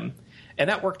NewbieDM. And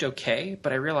that worked okay,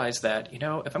 but I realized that,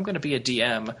 if I'm going to be a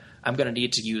DM, I'm going to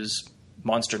need to use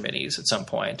monster minis at some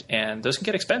point, and those can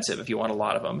get expensive if you want a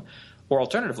lot of them. Or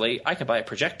alternatively, I can buy a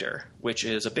projector, which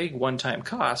is a big one-time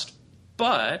cost,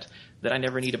 but that I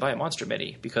never need to buy a monster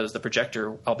mini because the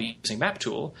projector, I'll be using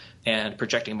MapTool and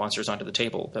projecting monsters onto the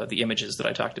table, the images that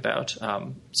I talked about.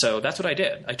 So that's what I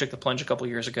did. I took the plunge a couple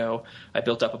years ago. I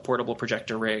built up a portable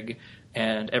projector rig,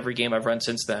 and every game I've run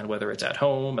since then, whether it's at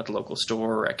home, at the local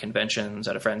store, at conventions,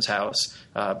 at a friend's house,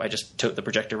 I just took the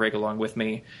projector rig along with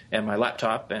me and my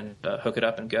laptop and hook it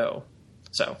up and go.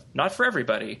 So not for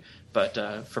everybody,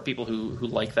 but for people who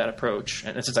like that approach,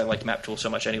 and since I liked MapTool so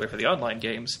much anyway for the online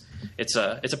games, it's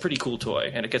a pretty cool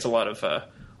toy, and it gets a lot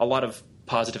of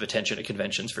positive attention at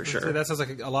conventions for sure. So that sounds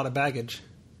like a lot of baggage.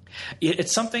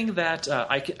 It's something that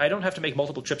I don't have to make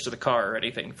multiple trips to the car or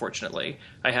anything, fortunately.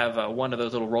 I have one of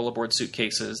those little rollerboard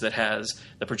suitcases that has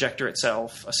the projector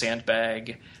itself, a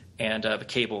sandbag, and the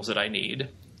cables that I need.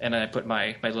 And then I put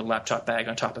my little laptop bag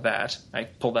on top of that. I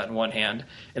pull that in one hand.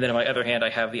 And then in my other hand,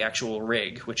 I have the actual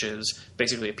rig, which is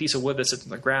basically a piece of wood that sits on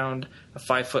the ground, a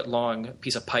 5-foot-long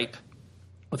piece of pipe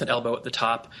with an elbow at the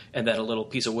top, and then a little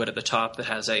piece of wood at the top that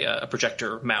has a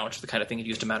projector mount, the kind of thing you'd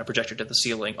use to mount a projector to the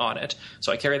ceiling on it.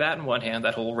 So I carry that in one hand,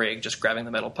 that whole rig, just grabbing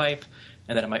the metal pipe.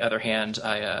 And then in my other hand,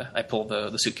 I pull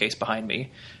the suitcase behind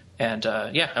me. And,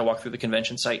 I walk through the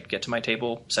convention site, get to my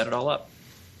table, set it all up.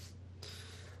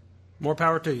 More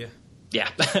power to you. Yeah,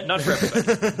 not for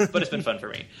everybody, but it's been fun for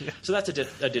me. Yeah. So that's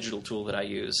a digital tool that I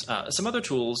use. Some other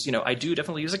tools, I do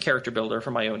definitely use a character builder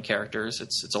for my own characters.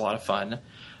 It's a lot of fun.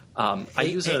 I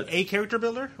use a character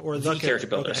builder or the character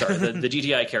builder. Okay. Sorry, the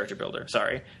GTI character builder.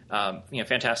 Sorry,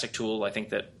 fantastic tool. I think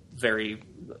that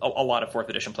a lot of 4th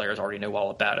edition players already know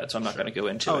all about it, so I'm not going to go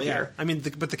into it here. I mean,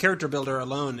 but the character builder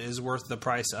alone is worth the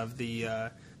price of the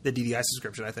DDI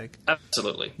subscription, I think.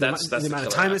 Absolutely. That's the amount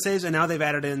of time it saves, and now they've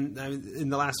added in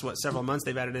the last several months,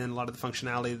 they've added in a lot of the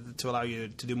functionality to allow you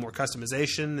to do more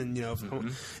customization. And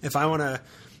if I want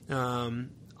to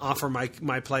offer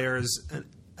my players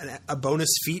a bonus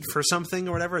feat for something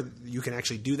or whatever, you can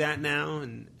actually do that now.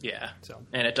 And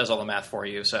and it does all the math for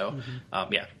you. So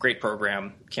great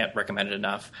program. Can't recommend it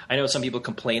enough. I know some people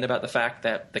complain about the fact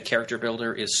that the character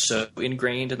builder is so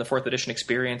ingrained in the 4th edition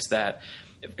experience that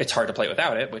it's hard to play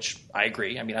without it, which I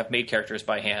agree. I mean, I've made characters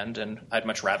by hand, and I'd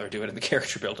much rather do it in the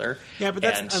character builder. Yeah, but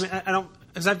I don't,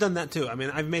 because I've done that too. I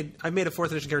mean, I've made a 4th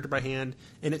edition character by hand,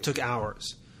 and it took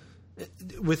hours.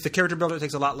 With the character builder, it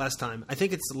takes a lot less time. I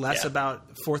think it's less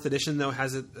about 4th edition, though,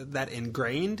 has that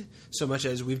ingrained so much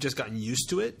as we've just gotten used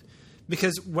to it.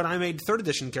 Because when I made 3rd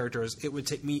edition characters, it would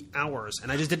take me hours,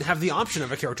 and I just didn't have the option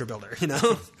of a character builder,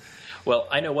 Well,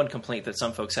 I know one complaint that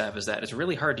some folks have is that it's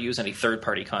really hard to use any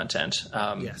third-party content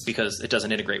because it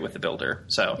doesn't integrate with the builder.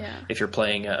 So if you're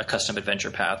playing a custom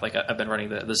adventure path, like I've been running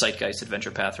the Zeitgeist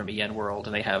adventure path from EN World,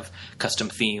 and they have custom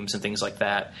themes and things like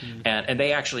that. And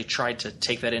they actually tried to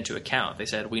take that into account. They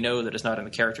said, we know that it's not in the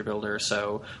character builder,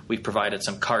 so we've provided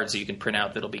some cards that you can print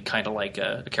out that'll be kind of like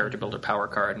a character builder power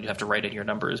card, and you have to write in your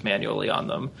numbers manually on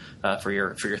them for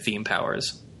your theme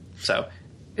powers. So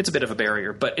it's a bit of a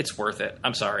barrier, but it's worth it.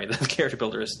 I'm sorry. The character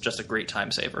builder is just a great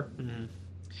time saver. Mm-hmm.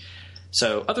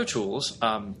 So other tools,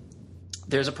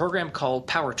 there's a program called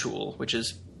Power Tool, which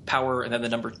is power and then the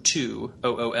number 2,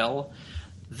 OOL,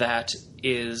 that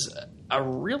is a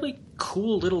really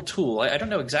cool little tool. I don't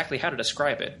know exactly how to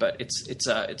describe it, but it's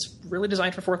really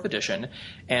designed for 4th edition.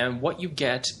 And what you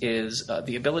get is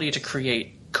the ability to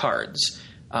create cards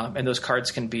And those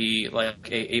cards can be like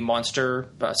a monster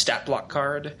stat block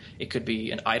card. It could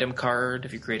be an item card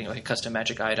if you're creating like a custom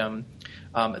Magic item.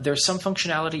 There's some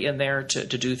functionality in there to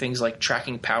do things like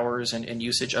tracking powers and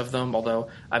usage of them, although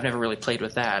I've never really played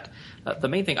with that. The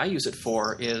main thing I use it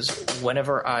for is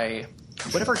whenever I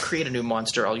create a new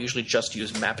monster, I'll usually just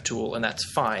use Map Tool, and that's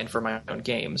fine for my own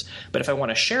games. But if I want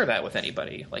to share that with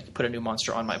anybody, like put a new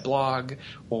monster on my blog,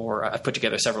 or I've put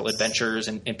together several adventures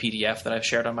in PDF that I've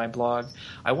shared on my blog,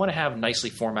 I want to have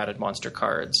nicely formatted monster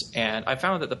cards. And I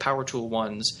found that the Power Tool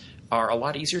ones are a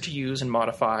lot easier to use and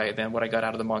modify than what I got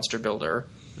out of the Monster Builder.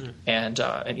 And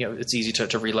you know, it's easy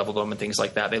to re-level them and things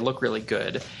like that. They look really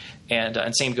good. And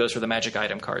same goes for the Magic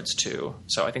item cards too.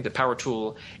 So I think the Power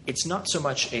Tool, it's not so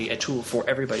much a tool for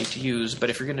everybody to use, but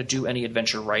if you're going to do any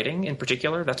adventure writing in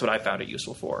particular, that's what I found it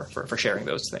useful for sharing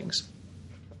those things.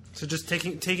 So just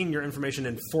taking your information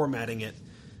and formatting it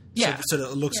so that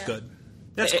it looks good.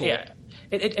 That's cool. Yeah.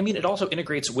 It also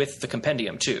integrates with the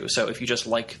compendium, too. So if you just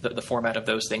like the format of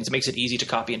those things, it makes it easy to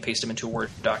copy and paste them into a Word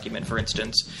document, for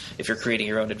instance, if you're creating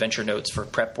your own adventure notes for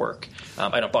prep work.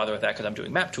 I don't bother with that because I'm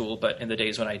doing Map Tool, but in the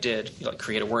days when I did,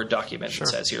 create a Word document that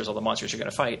says, here's all the monsters you're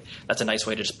going to fight, that's a nice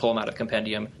way to just pull them out of the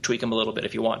compendium, tweak them a little bit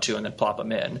if you want to, and then plop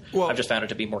them in. Well, I've just found it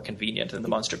to be more convenient than the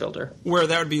Monster Builder. Where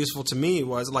that would be useful to me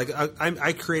was, like,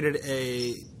 I created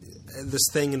this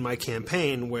thing in my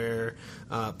campaign where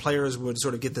players would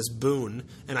sort of get this boon,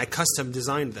 and I custom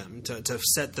designed them to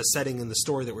set the setting and the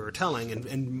story that we were telling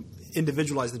and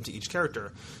individualize them to each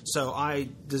character. So I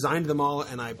designed them all,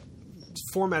 and I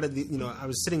formatted I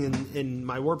was sitting in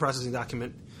my word processing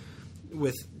document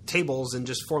with tables and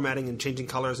just formatting and changing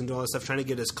colors and doing all this stuff, trying to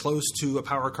get as close to a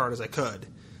power card as I could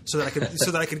so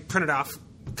that I could print it off,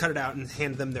 cut it out, and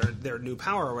hand them their new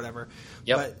power or whatever.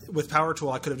 Yep. But with Power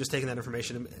Tool, I could have just taken that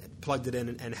information and plugged it in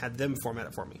and had them format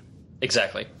it for me.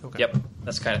 Exactly. Okay. Yep.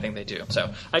 That's the kind of thing they do.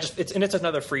 So it's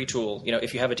another free tool.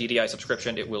 If you have a DDI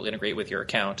subscription, it will integrate with your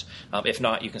account. If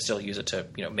not, you can still use it to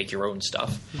make your own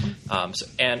stuff.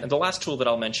 Mm-hmm. And the last tool that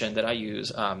I'll mention that I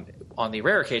use on the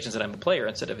rare occasions that I'm a player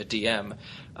instead of a DM,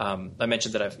 I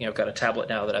mentioned that I've got a tablet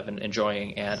now that I've been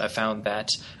enjoying, and I found that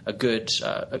a good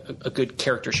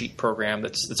character sheet program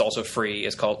that's also free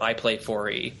is called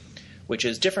iPlay4e, which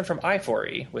is different from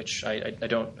i4e, which I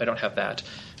don't have that.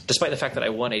 Despite the fact that I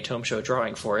won a Tome Show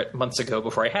drawing for it months ago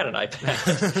before I had an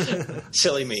iPad.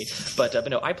 Silly me. But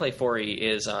no, iPlay4e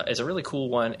is a really cool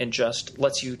one and just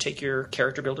lets you take your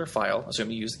character builder file,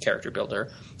 assuming you use the character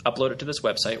builder, upload it to this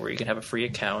website where you can have a free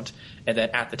account, and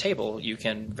then at the table you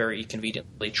can very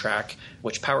conveniently track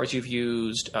which powers you've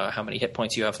used, how many hit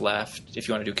points you have left. If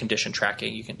you want to do condition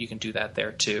tracking, you can do that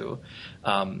there too.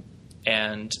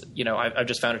 And I've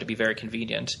just found it to be very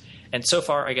convenient. And so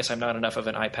far, I guess I'm not enough of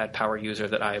an iPad power user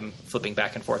that I'm flipping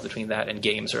back and forth between that and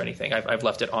games or anything. I've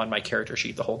left it on my character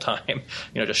sheet the whole time,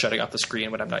 just shutting off the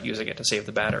screen when I'm not using it to save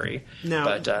the battery. Now,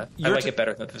 but I like it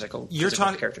better than the physical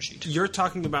character sheet. You're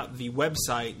talking about the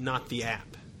website, not the app.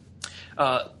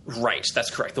 Right,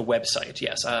 that's correct. The website,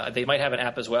 yes. They might have an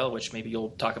app as well, which maybe you'll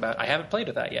talk about. I haven't played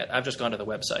with that yet. I've just gone to the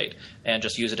website and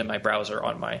just use it in my browser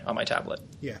on my tablet.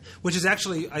 Yeah, which is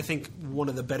actually, I think, one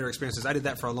of the better experiences. I did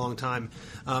that for a long time.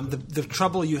 The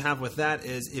trouble you have with that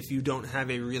is if you don't have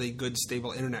a really good,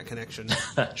 stable internet connection.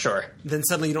 Sure. Then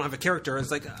suddenly you don't have a character. It's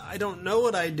like, I don't know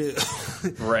what I do.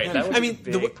 Right, that was a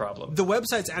big problem. The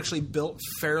website's actually built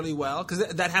fairly well, because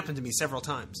that happened to me several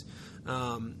times.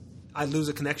 I lose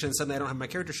a connection and suddenly I don't have my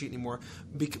character sheet anymore.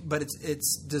 But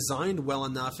it's designed well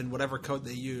enough in whatever code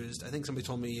they used. I think somebody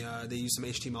told me they used some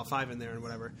HTML5 in there and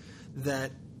whatever.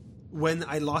 That when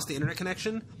I lost the internet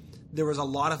connection, there was a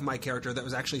lot of my character that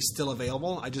was actually still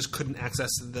available. I just couldn't access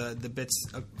the bits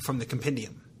from the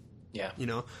compendium. Yeah.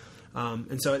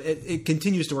 And so it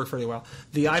continues to work fairly well.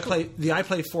 The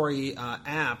iPlay4e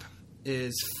app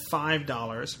is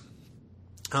 $5.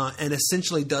 And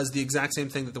essentially does the exact same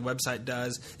thing that the website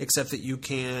does, except that you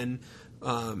can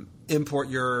import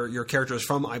your characters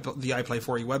from the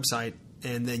iPlay4e website,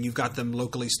 and then you've got them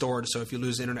locally stored. So if you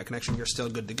lose the internet connection, you're still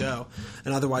good to go.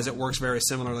 And otherwise, it works very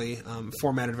similarly,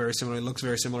 formatted very similarly, looks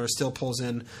very similar, still pulls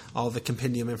in all the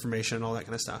compendium information and all that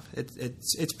kind of stuff.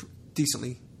 It's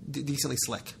decently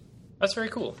slick. That's very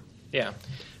cool. Yeah.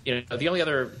 The only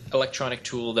other electronic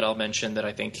tool that I'll mention that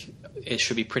I think it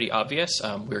should be pretty obvious,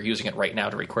 we're using it right now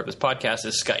to record this podcast,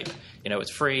 is Skype.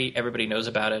 It's free, everybody knows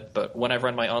about it, but when I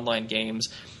run my online games,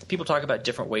 people talk about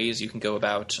different ways you can go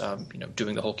about,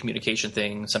 doing the whole communication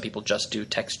thing. Some people just do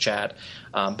text chat,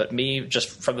 but me,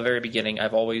 just from the very beginning,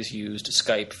 I've always used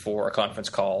Skype for a conference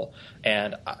call,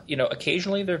 and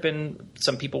occasionally there have been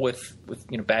some people with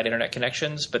bad internet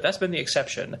connections, but that's been the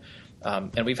exception.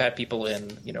 And we've had people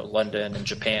in London and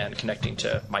Japan and connecting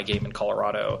to my game in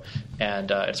Colorado,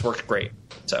 and it's worked great.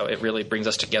 So it really brings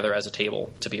us together as a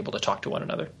table to be able to talk to one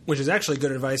another. Which is actually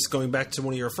good advice going back to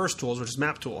one of your first tools, which is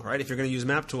MapTool, right? If you're going to use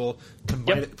MapTool,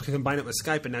 combine it with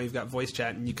Skype, and now you've got voice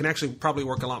chat, and you can actually probably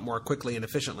work a lot more quickly and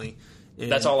efficiently.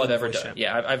 That's all I've ever done.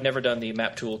 Yeah, I've never done the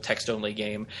MapTool text-only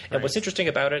game. And what's interesting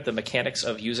about it, the mechanics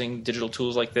of using digital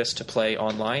tools like this to play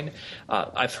online,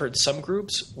 I've heard some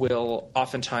groups will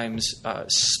oftentimes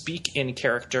speak in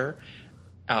character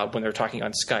when they're talking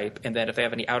on Skype, and then if they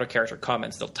have any out-of-character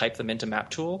comments, they'll type them into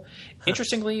MapTool.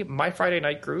 Interestingly, my Friday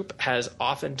night group has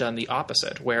often done the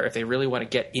opposite, where if they really want to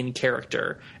get in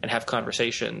character and have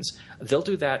conversations, they'll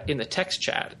do that in the text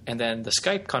chat, and then the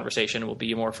Skype conversation will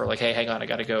be more for like, hey, hang on, I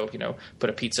got to go, put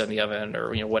a pizza in the oven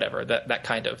or whatever, that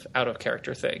kind of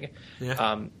out-of-character thing.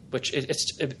 Yeah. Which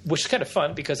is kind of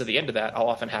fun because at the end of that, I'll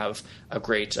often have a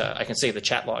great I can save the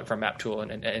chat log from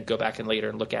MapTool and go back in later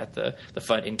and look at the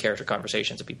fun in-character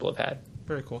conversations that people have had.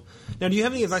 Very cool. Now, do you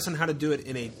have any advice on how to do it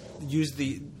use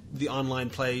the online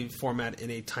play format in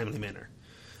a timely manner?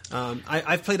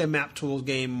 I've played a MapTool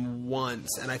game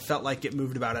once, and I felt like it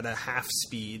moved about at a half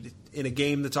speed in a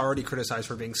game that's already criticized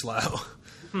for being slow.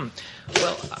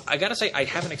 Well, I got to say, I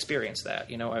haven't experienced that.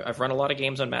 I've run a lot of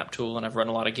games on MapTool, and I've run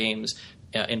a lot of games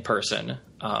in person,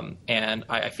 and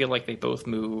I feel like they both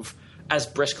move as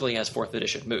briskly as 4th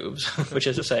edition moves, which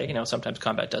is to say, sometimes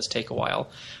combat does take a while.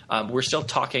 We're still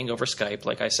talking over Skype,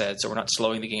 like I said, so we're not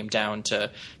slowing the game down to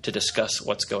discuss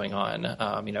what's going on.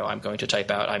 I'm going to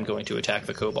type out, I'm going to attack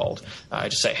the kobold. I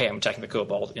just say, hey, I'm attacking the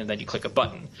kobold, and then you click a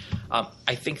button.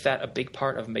 I think that a big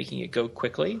part of making it go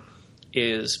quickly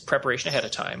is preparation ahead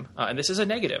of time. And this is a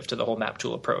negative to the whole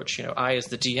MapTool approach. I, as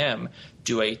the DM,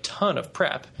 do a ton of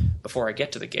prep before I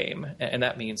get to the game, and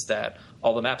that means that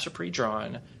all the maps are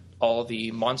pre-drawn, all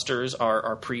the monsters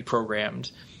are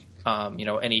pre-programmed.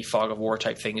 Any fog of war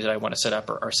type things that I want to set up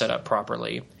are set up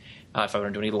properly. If I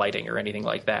want to do any lighting or anything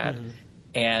like that. Mm-hmm.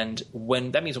 And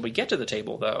when we get to the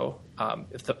table, though,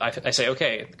 I say,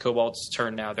 okay, the kobold's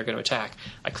turn now. They're going to attack.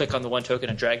 I click on the one token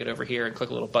and drag it over here and click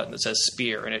a little button that says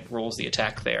spear, and it rolls the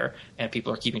attack there. And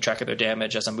people are keeping track of their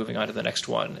damage as I'm moving on to the next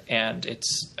one. And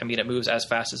it moves as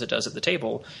fast as it does at the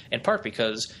table, in part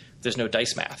because there's no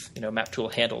dice math.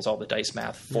 MapTool handles all the dice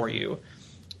math for you.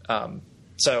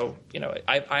 So,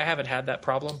 I haven't had that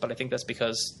problem, but I think that's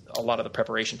because a lot of the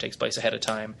preparation takes place ahead of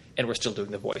time, and we're still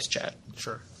doing the voice chat.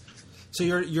 Sure. So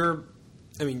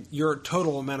your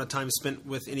total amount of time spent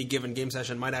with any given game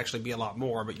session might actually be a lot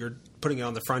more, but you're putting it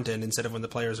on the front end instead of when the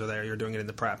players are there. You're doing it in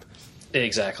the prep.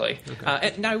 Exactly. Okay.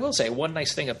 And now I will say one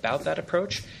nice thing about that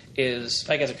approach is,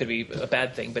 I guess it could be a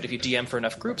bad thing, but if you DM for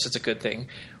enough groups, it's a good thing,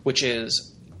 which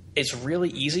is it's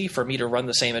really easy for me to run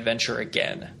the same adventure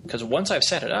again, because once I've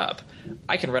set it up,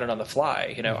 I can run it on the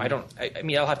fly.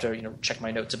 I'll have to check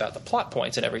my notes about the plot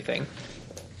points and everything.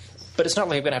 But it's not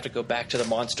like I'm going to have to go back to the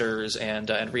monsters and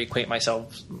reacquaint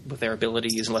myself with their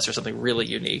abilities unless there's something really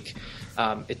unique.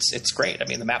 It's great.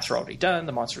 The maps are already done.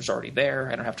 The monsters are already there.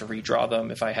 I don't have to redraw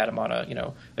them if I had them on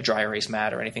a dry erase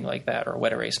mat or anything like that, or a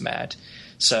wet erase mat.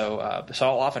 So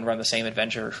I'll often run the same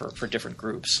adventure for different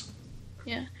groups.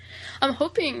 Yeah. I'm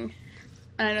hoping,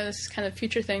 and I know this is kind of a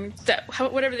future thing, that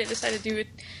whatever they decide to do with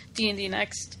D&D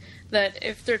Next, that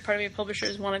if third-party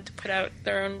publishers wanted to put out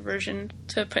their own version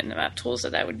to put in the map tools,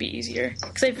 that would be easier.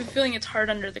 Because I have a feeling it's hard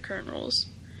under the current rules.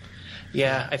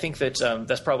 Yeah, I think that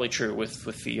that's probably true with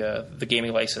the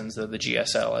gaming license, the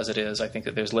GSL as it is. I think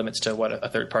that there's limits to what a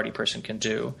third-party person can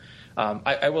do.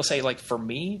 I will say, like, for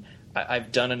me,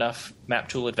 I've done enough map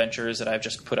tool adventures that I've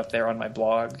just put up there on my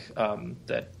blog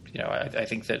that I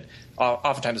think that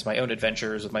oftentimes my own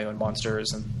adventures with my own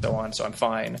monsters and so on, so I'm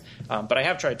fine. But I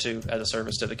have tried to, as a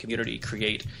service to the community,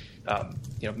 create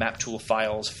map tool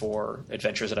files for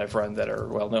adventures that I've run that are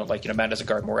well known. Like Madness at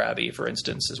Gardmore Abbey, for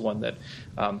instance, is one that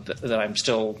I'm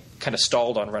still kind of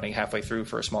stalled on running halfway through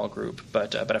for a small group,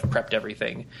 but I've prepped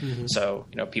everything. Mm-hmm. So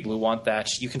people who want that,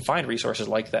 you can find resources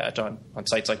like that on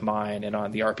sites like mine and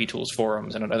on the RP Tools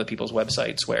forums and on other people's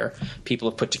websites where people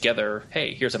have put together,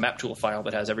 hey, here's a map tool file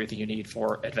that has everything you need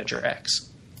for Adventure X.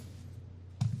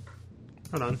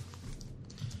 Hold on.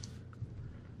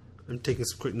 I'm taking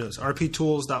some quick notes.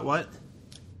 rptools.what?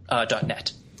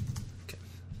 .net. Okay.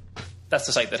 That's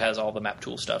the site that has all the map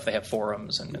tool stuff. They have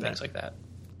forums and things like that.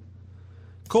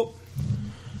 Cool.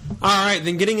 All right,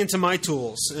 then getting into my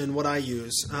tools and what I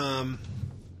use.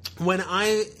 When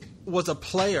I was a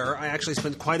player, I actually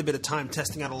spent quite a bit of time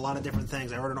testing out a lot of different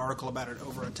things. I wrote an article about it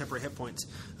over on Temporary Hit Points,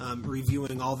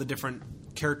 reviewing all the different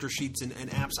character sheets and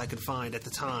apps I could find at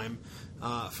the time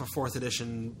for 4th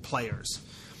edition players.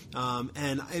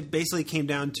 And it basically came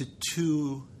down to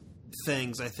two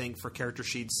things, I think, for character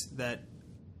sheets that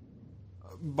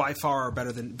by far are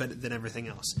better than everything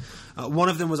else. One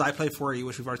of them was iPlay4e,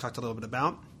 which we've already talked a little bit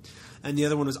about, and the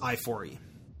other one was i4e.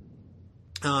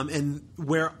 And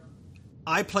where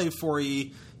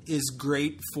iPlay4e is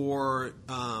great for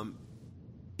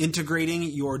integrating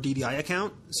your DDI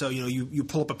account. So, you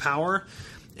pull up a power,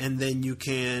 and then you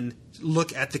can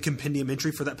look at the compendium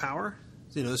entry for that power.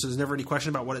 So there's never any question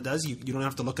about what it does. You don't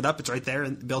have to look it up. It's right there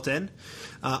and built in.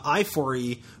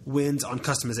 i4e wins on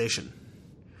customization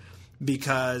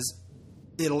because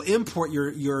it'll import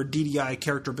your DDI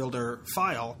character builder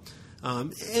file,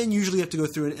 and usually you have to go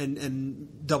through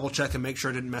and double check and make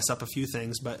sure it didn't mess up a few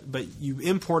things. But you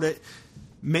import it,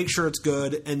 make sure it's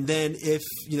good, and then if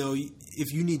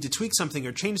you need to tweak something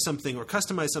or change something or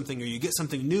customize something, or you get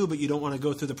something new but you don't want to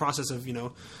go through the process of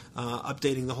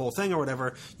updating the whole thing or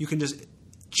whatever, you can just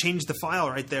change the file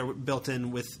right there built in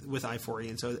with i4e,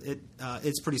 and so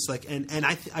it's pretty slick, and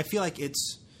I feel like it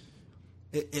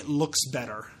looks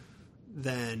better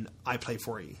than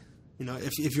iPlay4e.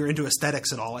 If you're into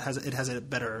aesthetics at all, it has a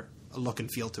better look and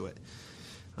feel to it.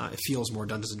 It feels more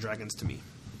Dungeons and Dragons to me.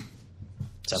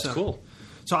 Sounds cool.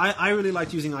 So I really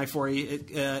liked using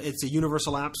i4e. It's a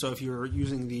universal app, so if you're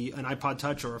using an iPod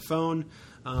Touch or a phone,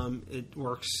 it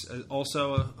works.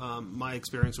 Also, my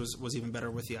experience was even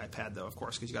better with the iPad, though, of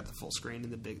course, because you got the full screen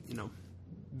and the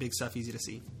big stuff, easy to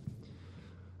see.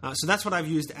 So that's what I've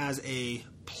used as a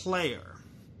player.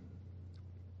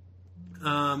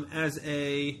 As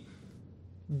a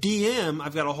DM,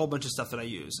 I've got a whole bunch of stuff that I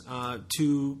use.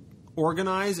 To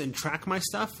organize and track my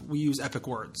stuff, we use Epic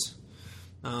Words.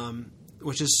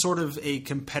 Which is sort of a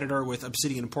competitor with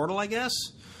Obsidian Portal, I guess.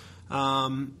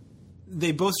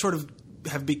 They both sort of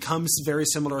have become very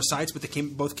similar sites, but they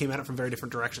both came at it from very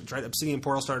different directions, right? Obsidian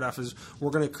Portal started off as,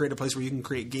 we're going to create a place where you can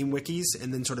create game wikis,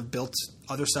 and then sort of built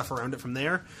other stuff around it from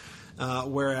there.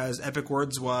 Whereas Epic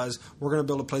Words was, we're going to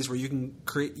build a place where you can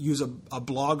use a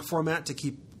blog format to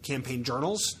keep campaign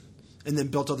journals, and then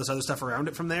built all this other stuff around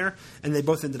it from there. And they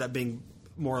both ended up being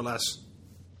more or less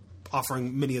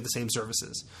offering many of the same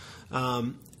services.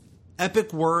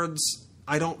 Epic Words,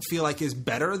 I don't feel like is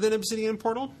better than Obsidian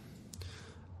Portal,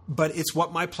 but it's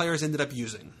what my players ended up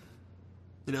using.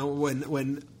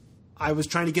 When I was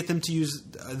trying to get them to use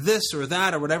this or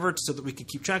that or whatever so that we could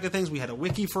keep track of things, we had a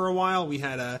wiki for a while. We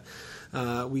had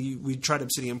we tried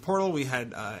Obsidian Portal. We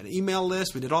had an email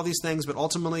list. We did all these things, but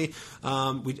ultimately,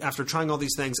 after trying all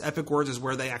these things, Epic Words is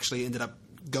where they actually ended up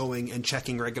going and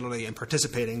checking regularly and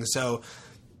participating. So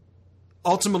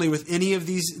ultimately, with any of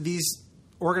these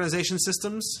organization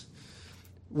systems,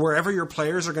 wherever your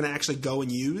players are going to actually go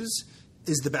and use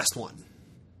is the best one.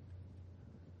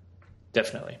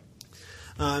 Definitely.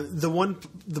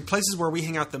 The places where we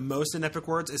hang out the most in Epic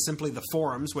Words is simply the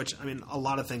forums, which, a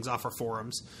lot of things offer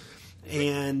forums,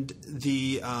 and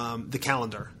the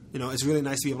calendar. It's really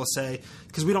nice to be able to say,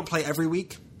 because we don't play every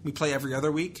week. We play every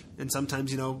other week, and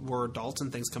sometimes, we're adults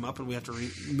and things come up and we have to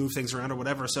move things around or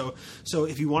whatever. So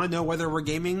if you want to know whether we're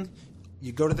gaming,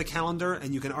 you go to the calendar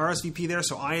and you can RSVP there.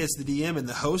 So I, as the DM and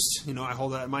the host, I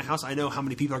hold that at my house. I know how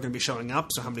many people are going to be showing up,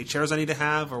 so how many chairs I need to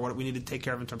have or what we need to take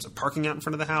care of in terms of parking out in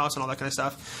front of the house and all that kind of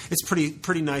stuff. It's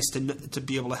pretty nice to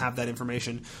be able to have that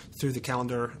information through the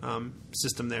calendar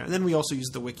system there. And then we also use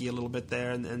the wiki a little bit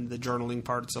there and the journaling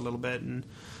parts a little bit. And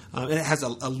it has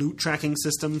a loot tracking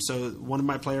system. So one of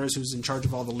my players who's in charge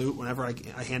of all the loot, whenever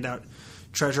I hand out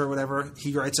treasure or whatever,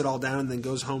 he writes it all down and then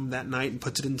goes home that night and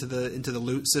puts it into the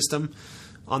loot system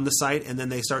on the site, and then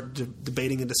they start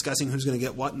debating and discussing who's going to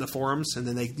get what in the forums, and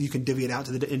then you can divvy it out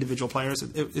to the individual players.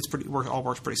 All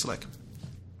works pretty slick.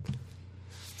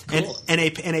 Cool. And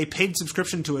a paid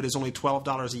subscription to it is only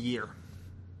 $12 a year.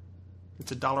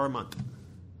 It's $1 a month.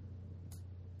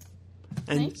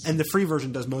 Nice. And the free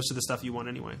version does most of the stuff you want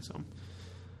anyway. So,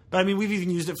 but we've even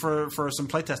used it for some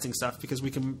playtesting stuff because we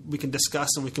can discuss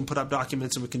and we can put up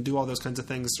documents and we can do all those kinds of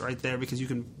things right there because you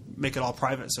can make it all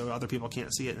private so other people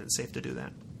can't see it and it's safe to do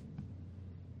that.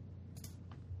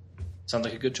 Sounds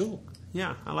like a good tool.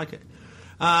 Yeah, I like it.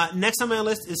 Next on my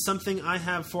list is something I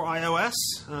have for iOS.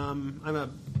 I'm a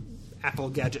Apple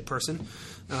gadget person.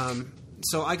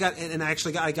 So I got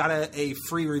a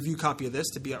free review copy of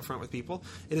this to be upfront with people.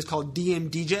 It is called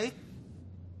DMDJ.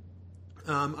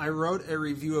 I wrote a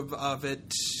review of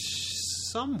it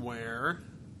somewhere.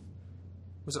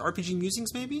 Was it RPG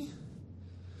Musings, maybe?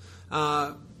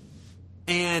 And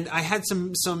I had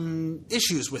some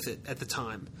issues with it at the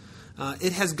time.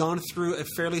 It has gone through a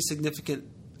fairly significant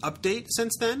update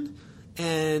since then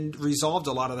and resolved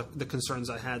a lot of the concerns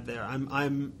I had there.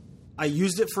 I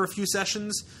used it for a few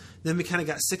sessions. Then we kind of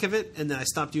got sick of it, and then I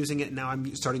stopped using it, and now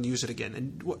I'm starting to use it again.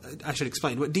 And I should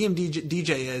explain. What DMDJ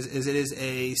is it is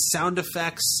a sound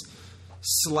effects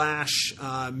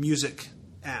 / music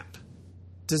app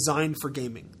designed for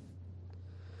gaming.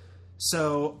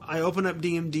 So I open up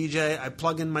DMDJ, I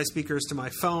plug in my speakers to my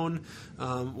phone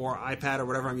or iPad or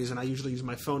whatever I'm using. I usually use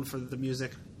my phone for the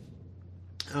music.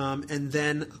 And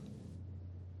then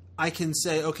I can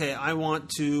say, okay,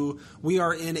 we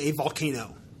are in a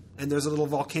volcano. And there's a little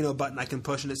volcano button I can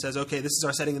push, and it says, okay, this is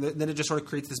our setting. And then it just sort of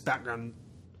creates this background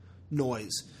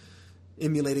noise,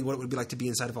 emulating what it would be like to be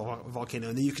inside of a volcano.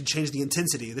 And then you can change the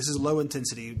intensity. This is low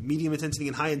intensity, medium intensity,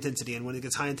 and high intensity. And when it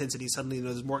gets high intensity, suddenly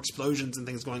there's more explosions and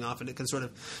things going off, and it can sort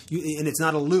of and it's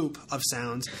not a loop of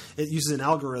sounds. It uses an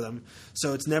algorithm,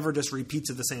 so it's never just repeats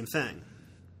of the same thing.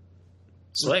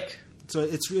 Slick. So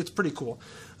it's pretty cool.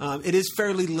 It is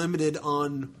fairly limited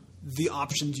on the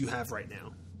options you have right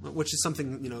now, which is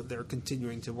something they're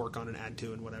continuing to work on and add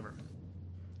to and whatever.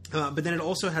 But then it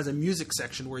also has a music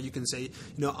section where you can say,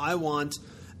 I want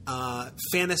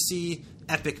fantasy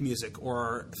epic music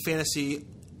or fantasy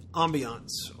ambiance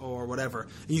or whatever.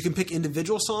 And you can pick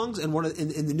individual songs, and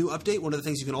in the new update, one of the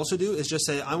things you can also do is just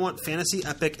say, I want fantasy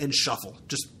epic and shuffle.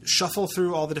 Just shuffle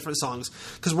through all the different songs.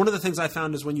 Because one of the things I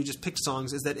found is when you just picked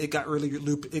songs is that it got really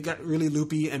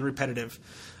loopy and repetitive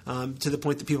to the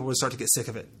point that people would start to get sick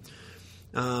of it.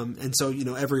 And so,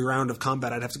 every round of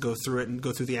combat, I'd have to go through it and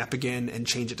go through the app again and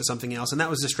change it to something else. And that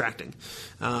was distracting.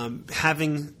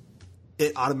 Having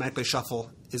it automatically shuffle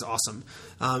is awesome.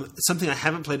 Something I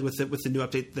haven't played with the new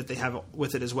update that they have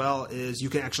with it as well is you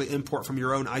can actually import from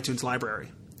your own iTunes library.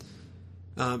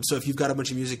 So if you've got a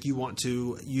bunch of music you want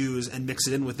to use and mix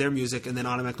it in with their music and then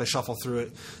automatically shuffle through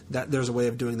it, there's a way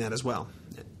of doing that as well.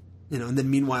 And then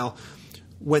meanwhile,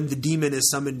 when the demon is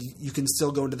summoned, you can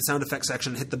still go into the sound effects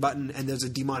section, hit the button, and there's a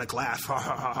demonic laugh. Ha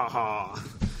ha ha ha ha.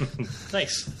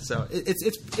 Nice. So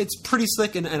it's pretty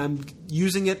slick, and I'm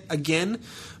using it again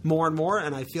more and more,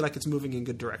 and I feel like it's moving in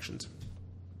good directions.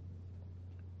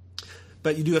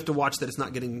 But you do have to watch that it's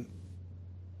not getting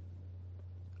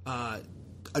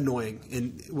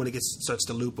annoying when it starts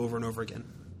to loop over and over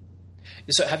again.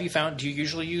 So have you found, do you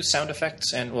usually use sound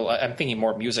effects? And, well, I'm thinking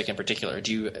more music in particular.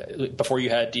 Do you, before you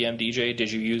had DMDJ,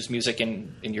 did you use music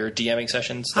in your DMing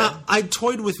sessions then? I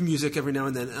toyed with music every now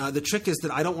and then. The trick is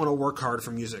that I don't want to work hard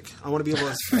for music. I want to be able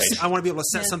to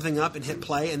set something up and hit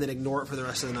play and then ignore it for the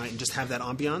rest of the night and just have that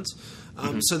ambiance.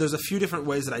 So there's a few different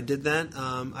ways that I did that.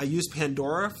 I used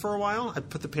Pandora for a while. I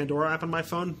put the Pandora app on my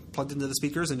phone, plugged into the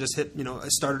speakers, and just hit, I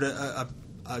started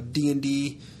a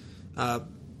D&D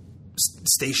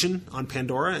station on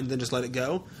Pandora and then just let it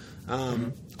go.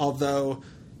 Although,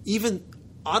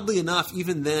 oddly enough,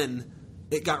 even then,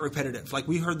 it got repetitive. Like,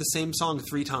 we heard the same song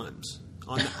 3 times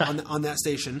on that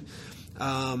station.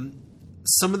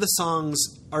 Some of the songs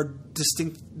are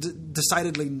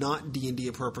decidedly not D&D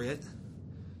appropriate.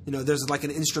 There's like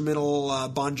an instrumental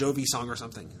Bon Jovi song or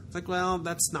something. It's like, well,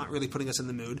 that's not really putting us in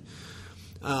the mood.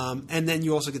 And then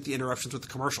you also get the interruptions with the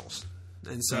commercials.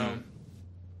 And so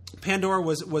Pandora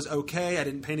was okay. I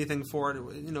didn't pay anything for it.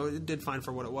 It did fine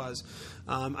for what it was.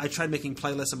 I tried making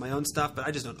playlists of my own stuff, but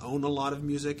I just don't own a lot of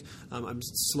music. I'm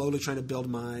slowly trying to build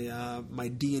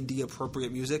my D&D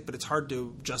appropriate music, but it's hard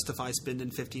to justify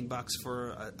spending $15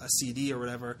 for a CD or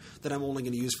whatever that I'm only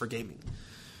going to use for gaming.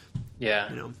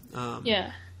 Yeah.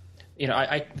 Yeah.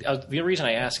 The reason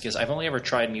I ask is I've only ever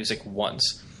tried music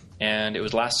once. And it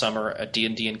was last summer at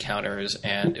D&D Encounters,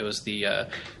 and it was the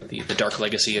Dark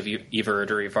Legacy of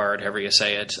Everd or Evard, however you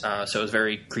say it. So it was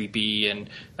very creepy, and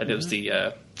it was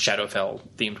the Shadowfell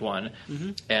themed one.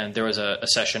 And there was a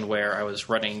session where I was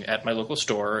running at my local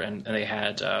store, and they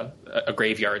had a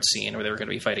graveyard scene where they were going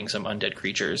to be fighting some undead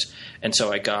creatures. And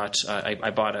so I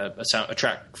bought a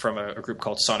track from a group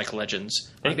called Sonic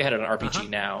Legends. I think they had it on RPG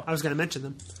Now. I was going to mention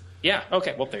them. Yeah.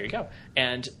 Okay. Well, there you go.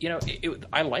 And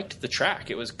I liked the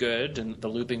track. It was good, and the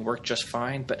looping worked just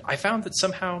fine. But I found that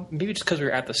somehow, maybe just because we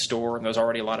were at the store and there was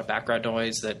already a lot of background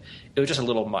noise, that it was just a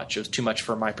little much. It was too much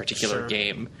for my particular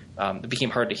game. It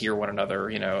became hard to hear one another.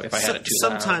 If I had it too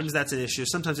loud. Sometimes that's an issue.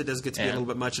 Sometimes it does get to be a little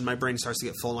bit much, and my brain starts to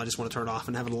get full, and I just want to turn it off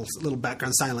and have a little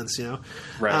background silence.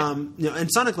 Right.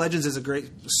 And Sonic Legends is a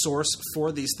great source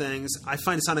for these things. I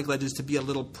find Sonic Legends to be a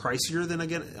little pricier than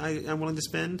I'm willing to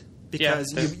spend. Because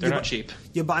they're not cheap.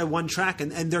 You buy one track,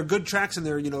 and they're good tracks, and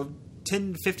they're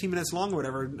 10, 15 minutes long or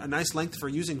whatever, a nice length for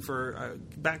using for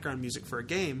background music for a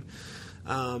game.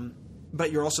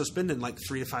 But you're also spending like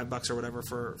 $3 to $5 or whatever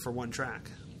for one track.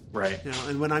 Right.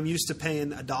 And when I'm used to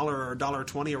paying $1 or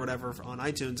 $1.20 or whatever on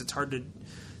iTunes, it's hard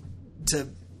to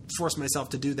force myself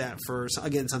to do that for,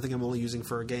 again, something I'm only using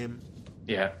for a game.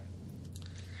 Yeah.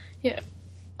 Yeah.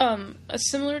 A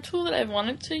similar tool that I've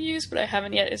wanted to use, but I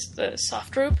haven't yet, is the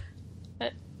Softrope.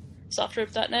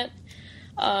 Softrope.net.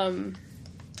 And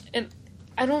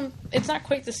It's not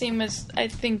quite the same as I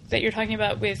think that you're talking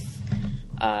about with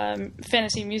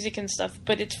fantasy music and stuff,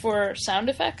 but it's for sound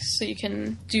effects, so you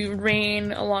can do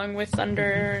rain along with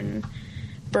thunder and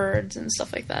birds and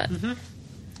stuff like that. Mm-hmm.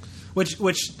 Which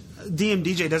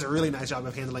DMDJ does a really nice job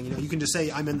of handling. You can just say,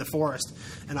 I'm in the forest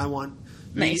and I want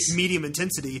medium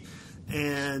intensity,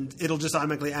 and it'll just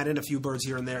automatically add in a few birds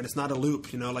here and there, and it's not a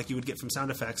loop, like you would get from sound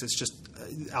effects. It's just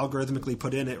algorithmically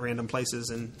put in at random places,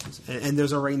 and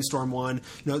there's a rainstorm one.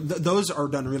 Those are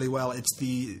done really well. It's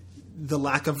the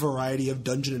lack of variety of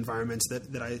dungeon environments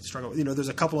that I struggle with. There's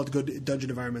a couple of good dungeon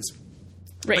environments.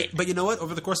 Right. But you know what?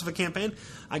 Over the course of a campaign,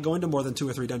 I go into more than 2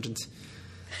 or 3 dungeons.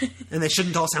 And they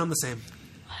shouldn't all sound the same.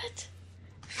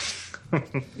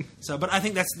 What? But I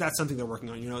think that's something they're working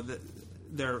on.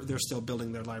 They're still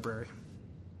building their library.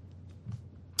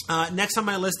 Next on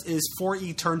my list is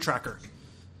 4E Turn Tracker.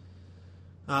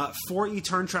 4E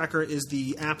Turn Tracker is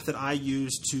the app that I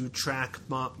use to track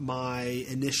my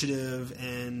initiative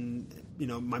and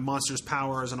my monsters'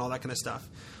 powers and all that kind of stuff.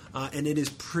 And it is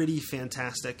pretty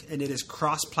fantastic, and it is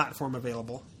cross-platform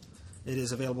available. It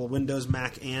is available Windows,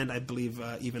 Mac, and I believe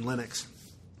even Linux.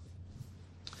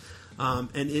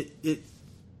 And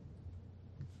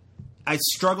I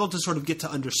struggled to sort of get to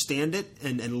understand it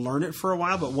and learn it for a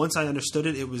while, but once I understood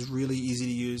it, it was really easy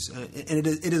to use. And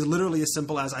it is literally as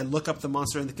simple as I look up the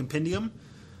monster in the compendium,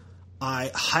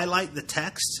 I highlight the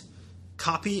text,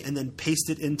 copy, and then paste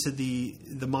it into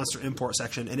the monster import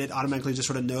section, and it automatically just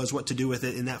sort of knows what to do with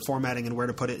it in that formatting and where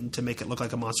to put it and to make it look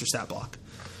like a monster stat block.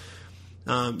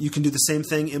 You can do the same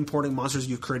thing importing monsters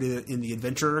you've created in the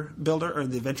Adventure Builder or in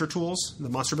the Adventure Tools, the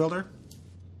Monster Builder.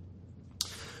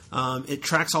 It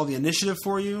tracks all the initiative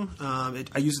for you.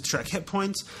 I use it to track hit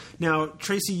points. Now,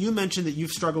 Tracy, you mentioned that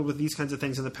you've struggled with these kinds of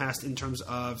things in the past in terms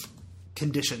of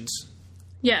conditions.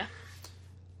 Yeah.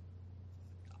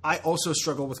 I also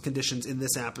struggle with conditions in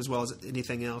this app as well as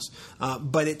anything else.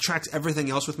 But it tracks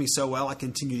everything else with me so well, I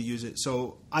continue to use it.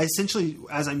 So I essentially,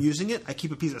 as I'm using it, I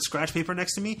keep a piece of scratch paper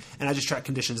next to me, and I just track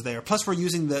conditions there. Plus, we're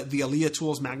using the Alea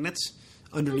Tools magnets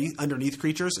underneath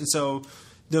creatures, and so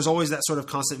there's always that sort of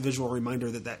constant visual reminder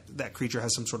that creature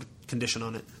has some sort of condition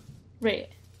on it. Right.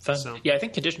 Fun. So. Yeah, I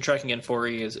think condition tracking in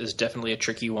 4E is definitely a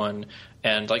tricky one.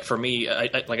 And like for me,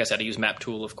 like I said, I use Map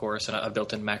Tool, of course, and I've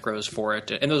built in macros for it,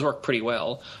 and those work pretty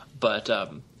well. But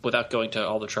without going to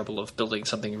all the trouble of building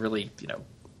something really,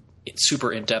 it's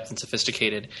super in-depth and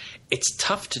sophisticated, it's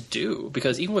tough to do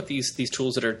because even with these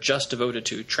tools that are just devoted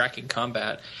to tracking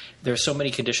combat, there's so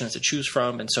many conditions to choose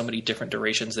from and so many different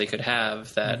durations they could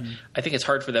have that I think it's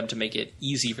hard for them to make it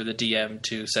easy for the DM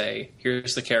to say,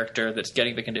 here's the character that's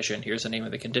getting the condition, here's the name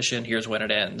of the condition, here's when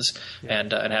it ends,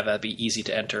 and have that be easy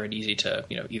to enter and easy to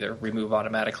either remove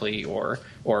automatically or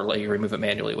let you remove it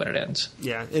manually when it ends.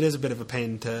 Yeah, it is a bit of a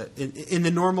pain to in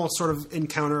the normal sort of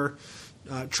encounter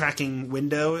tracking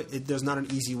window. There's not an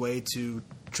easy way to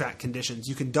track conditions.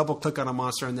 You can double click on a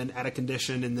monster and then add a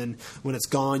condition, and then when it's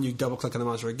gone, you double click on the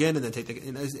monster again, and then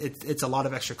it's a lot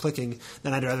of extra clicking.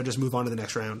 Then I'd rather just move on to the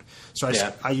next round. So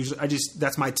I just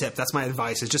that's my tip. That's my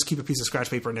advice: is just keep a piece of scratch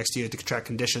paper next to you to track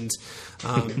conditions.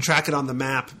 Track it on the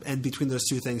map, and between those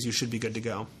two things, you should be good to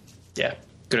go. Yeah,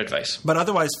 good advice. But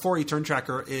otherwise, 4E Turn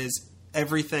Tracker is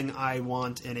everything I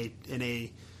want in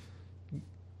a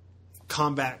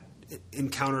combat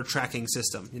encounter tracking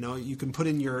system. You can put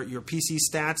in your PC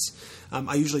stats.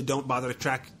 I usually don't bother to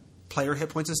track player hit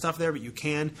points and stuff there, but you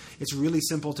can. It's really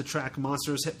simple to track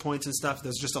monsters' hit points and stuff.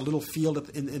 There's just a little field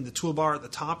in the toolbar at the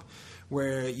top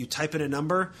where you type in a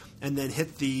number and then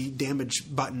hit the damage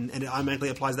button, and it automatically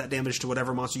applies that damage to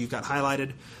whatever monster you've got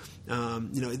highlighted.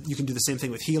 You can do the same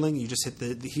thing with healing. You just hit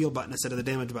the heal button instead of the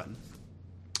damage button.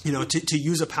 To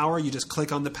use a power, you just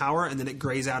click on the power and then it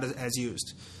grays out as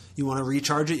used. You want to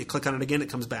recharge it, you click on it again, it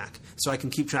comes back. So I can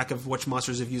keep track of which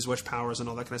monsters have used which powers and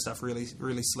all that kind of stuff really,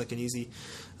 really slick and easy.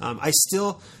 I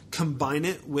still combine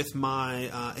it with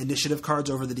my initiative cards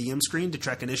over the DM screen to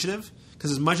track initiative,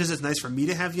 because as much as it's nice for me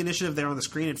to have the initiative there on the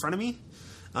screen in front of me,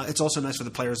 it's also nice for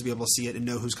the players to be able to see it and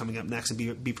know who's coming up next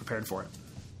and be prepared for it.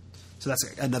 So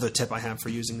that's another tip I have for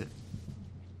using it.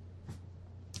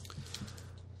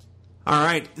 All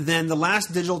right, then the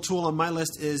last digital tool on my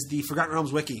list is the Forgotten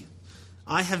Realms Wiki.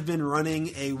 I have been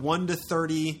running a 1 to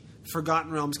 30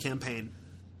 Forgotten Realms campaign.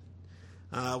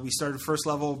 We started first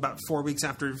level about 4 weeks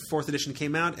after 4th edition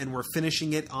came out, and we're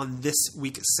finishing it on this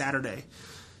week, Saturday.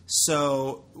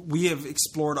 So we have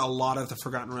explored a lot of the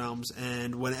Forgotten Realms,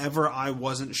 and whenever I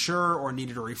wasn't sure or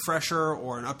needed a refresher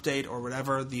or an update or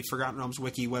whatever, the Forgotten Realms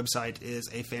Wiki website is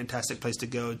a fantastic place to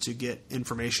go to get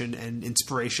information and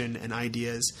inspiration and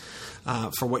ideas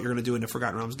for what you're going to do in a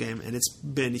Forgotten Realms game. And it's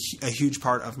been a huge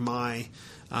part of my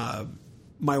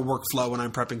my workflow when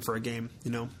I'm prepping for a game.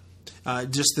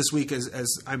 Just this week, as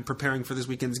I'm preparing for this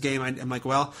weekend's game, I'm like,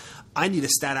 well, I need to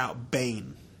stat out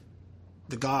Bane,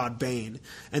 the god Bane,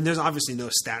 and there's obviously no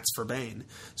stats for Bane,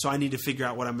 so I need to figure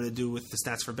out what I'm going to do with the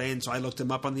stats for Bane. So I looked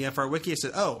him up on the FR Wiki. I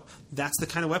said, oh, that's the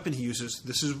kind of weapon he uses.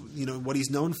 This is what he's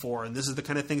known for, and this is the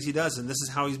kind of things he does, and this is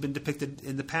how he's been depicted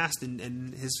in the past,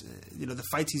 and his the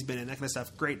fights he's been in, that kind of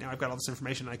stuff. Great, now I've got all this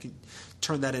information. I can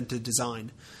turn that into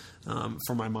design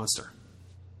for my monster.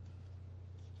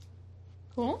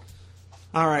 Cool.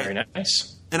 All right. Very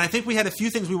nice. And I think we had a few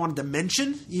things we wanted to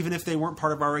mention, even if they weren't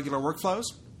part of our regular workflows.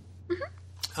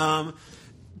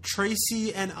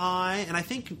 Tracy and I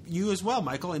think you as well,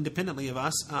 Michael, independently of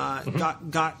us,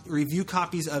 got review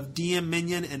copies of DM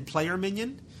Minion and Player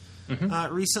Minion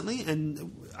recently,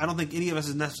 and I don't think any of us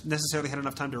has necessarily had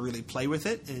enough time to really play with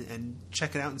it and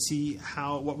check it out and see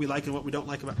what we like and what we don't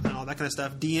like about and all that kind of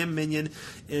stuff. DM Minion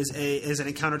is an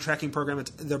encounter tracking program.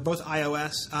 They're both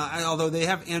iOS, although they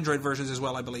have Android versions as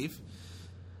well, I believe.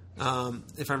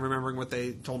 If I'm remembering what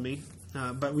they told me,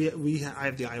 but I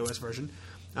have the iOS version.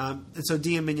 And so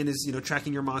DM Minion is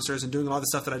tracking your monsters and doing all the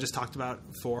stuff that I just talked about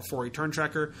for Return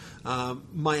Tracker.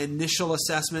 My initial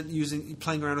assessment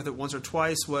playing around with it once or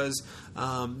twice was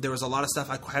there was a lot of stuff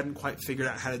I hadn't quite figured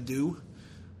out how to do,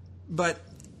 but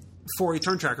for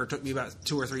Return Tracker took me about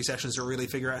 2 or 3 sessions to really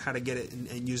figure out how to get it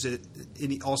and use it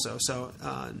also. So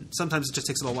sometimes it just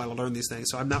takes a little while to learn these things.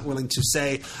 So I'm not willing to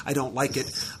say I don't like it.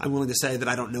 I'm willing to say that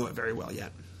I don't know it very well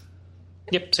yet.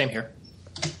 Yep, same here.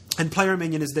 And Player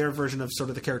Minion is their version of sort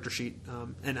of the character sheet,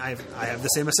 and I have the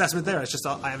same assessment there. It's just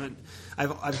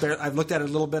I've looked at it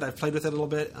a little bit, I've played with it a little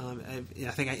bit.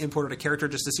 I think I imported a character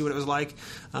just to see what it was like,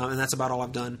 and that's about all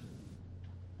I've done.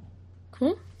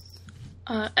 Cool.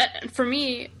 For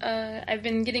me, I've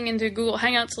been getting into Google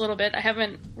Hangouts a little bit. I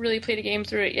haven't really played a game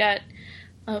through it yet,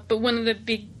 but one of the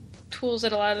big tools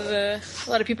that a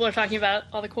lot of people are talking about,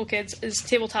 all the cool kids, is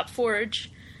Tabletop Forge,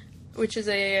 which is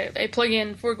a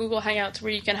plugin for Google Hangouts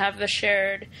where you can have the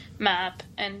shared map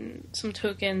and some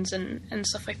tokens and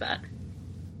stuff like that.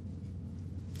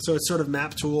 So it's sort of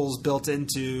map tools built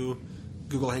into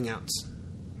Google Hangouts.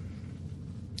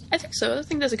 I think so. I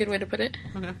think that's a good way to put it.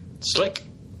 Okay. Slick.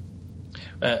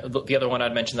 The other one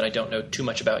I'd mention that I don't know too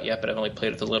much about yet, but I've only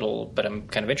played with a little, but I'm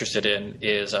kind of interested in,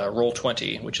 is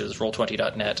Roll20, which is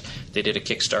Roll20.net. They did a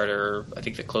Kickstarter, I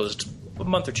think that closed a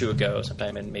month or 2 ago,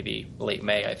 sometime in maybe late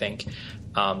May, I think.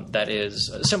 That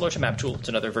is similar to MapTool. It's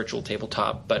another virtual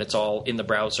tabletop, but it's all in the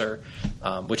browser,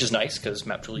 which is nice because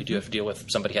MapTool you do have to deal with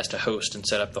somebody has to host and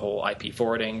set up the whole IP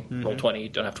forwarding.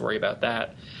 Roll20, don't have to worry about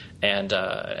that.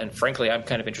 And frankly, I'm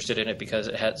kind of interested in it because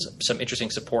it has some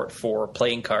interesting support for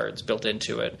playing cards built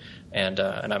into it. And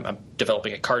I'm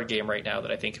developing a card game right now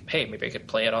that I think, hey, maybe I could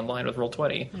play it online with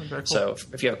Roll20. Very cool. So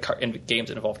if you have games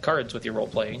that involve cards with your role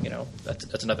playing,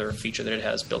 that's another feature that it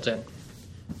has built in.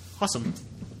 Awesome.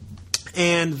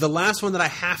 And the last one that I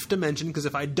have to mention, because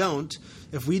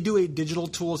if we do a Digital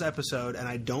Tools episode and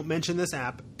I don't mention this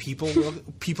app, people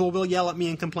will yell at me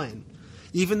and complain.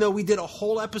 Even though we did a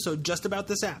whole episode just about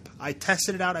this app. I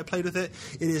tested it out. I played with it.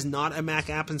 It is not a Mac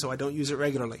app, and so I don't use it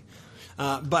regularly.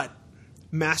 But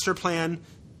Master Plan,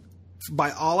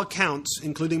 by all accounts,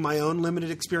 including my own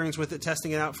limited experience with it,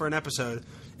 testing it out for an episode,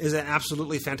 is an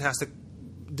absolutely fantastic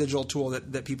digital tool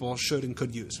that people should and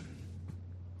could use.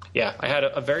 Yeah, I had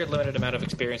a very limited amount of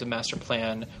experience with Master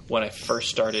Plan when I first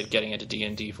started getting into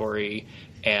D&D 4e,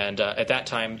 and at that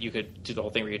time you could do the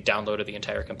whole thing where you downloaded the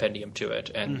entire compendium to it,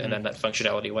 and then that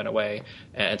functionality went away,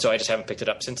 and so I just haven't picked it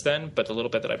up since then, but the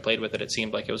little bit that I played with it, it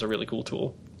seemed like it was a really cool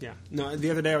tool. Yeah. No,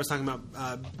 the other day I was talking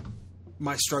about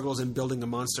my struggles in building a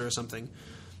monster or something.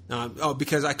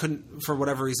 Because I couldn't, for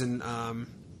whatever reason,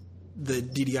 the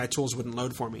DDI tools wouldn't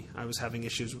load for me. I was having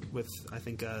issues with, I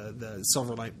think, the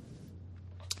Silverlight.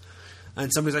 And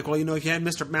somebody's like, well, if you had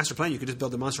Master Plan, you could just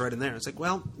build the monster right in there. It's like,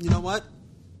 well, you know what?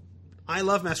 I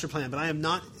love Master Plan, but I am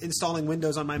not installing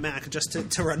Windows on my Mac just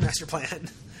to run Master Plan.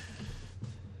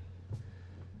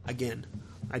 Again,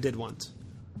 I did once.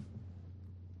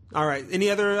 All right. Any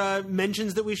other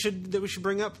mentions that we should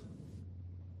bring up?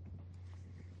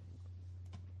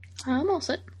 I'm all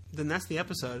set. Then that's the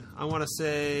episode. I want to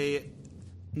say...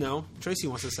 No, Tracy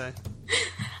wants to say.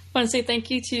 I want to say thank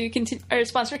you to our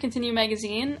sponsor, Continue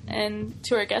Magazine, and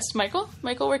to our guest, Michael.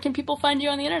 Michael, where can people find you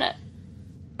on the internet?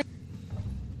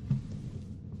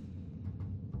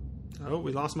 Oh,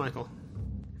 we lost Michael.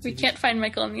 We can't find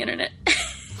Michael on the internet.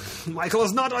 Michael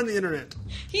is not on the internet.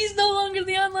 He's no longer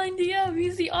the online DM.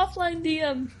 He's the offline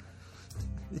DM.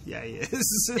 Yeah, he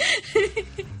is.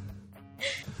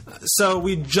 So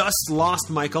we just lost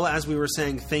Michael as we were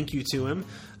saying thank you to him.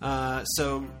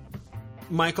 So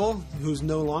Michael, who's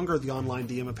no longer the online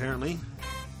DM apparently.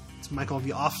 It's Michael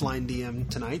the offline DM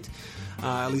tonight,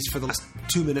 at least for the last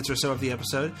 2 minutes or so of the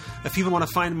episode. If people want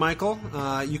to find Michael,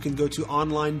 you can go to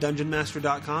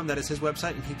onlinedungeonmaster.com. That is his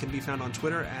website, and he can be found on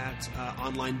Twitter at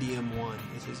onlinedm1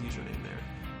 is his username there.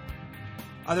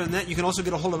 Other than that, you can also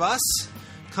get a hold of us.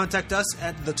 Contact us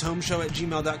at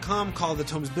thetomeshow@gmail.com. Call the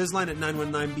Tomes Bizline at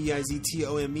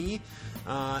 919-BIZTOME.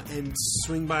 And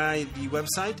swing by the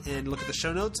website and look at the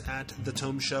show notes at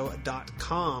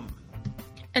thetomeshow.com.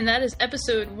 And that is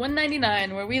episode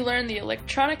 199, where we learn the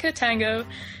Electronica Tango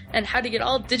and how to get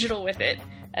all digital with it,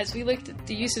 as we looked at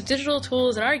the use of digital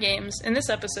tools in our games in this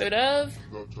episode of...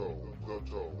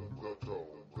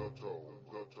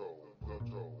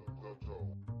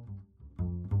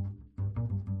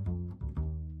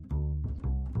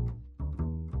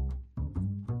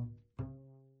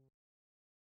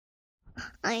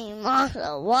 I'm on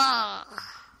the wall.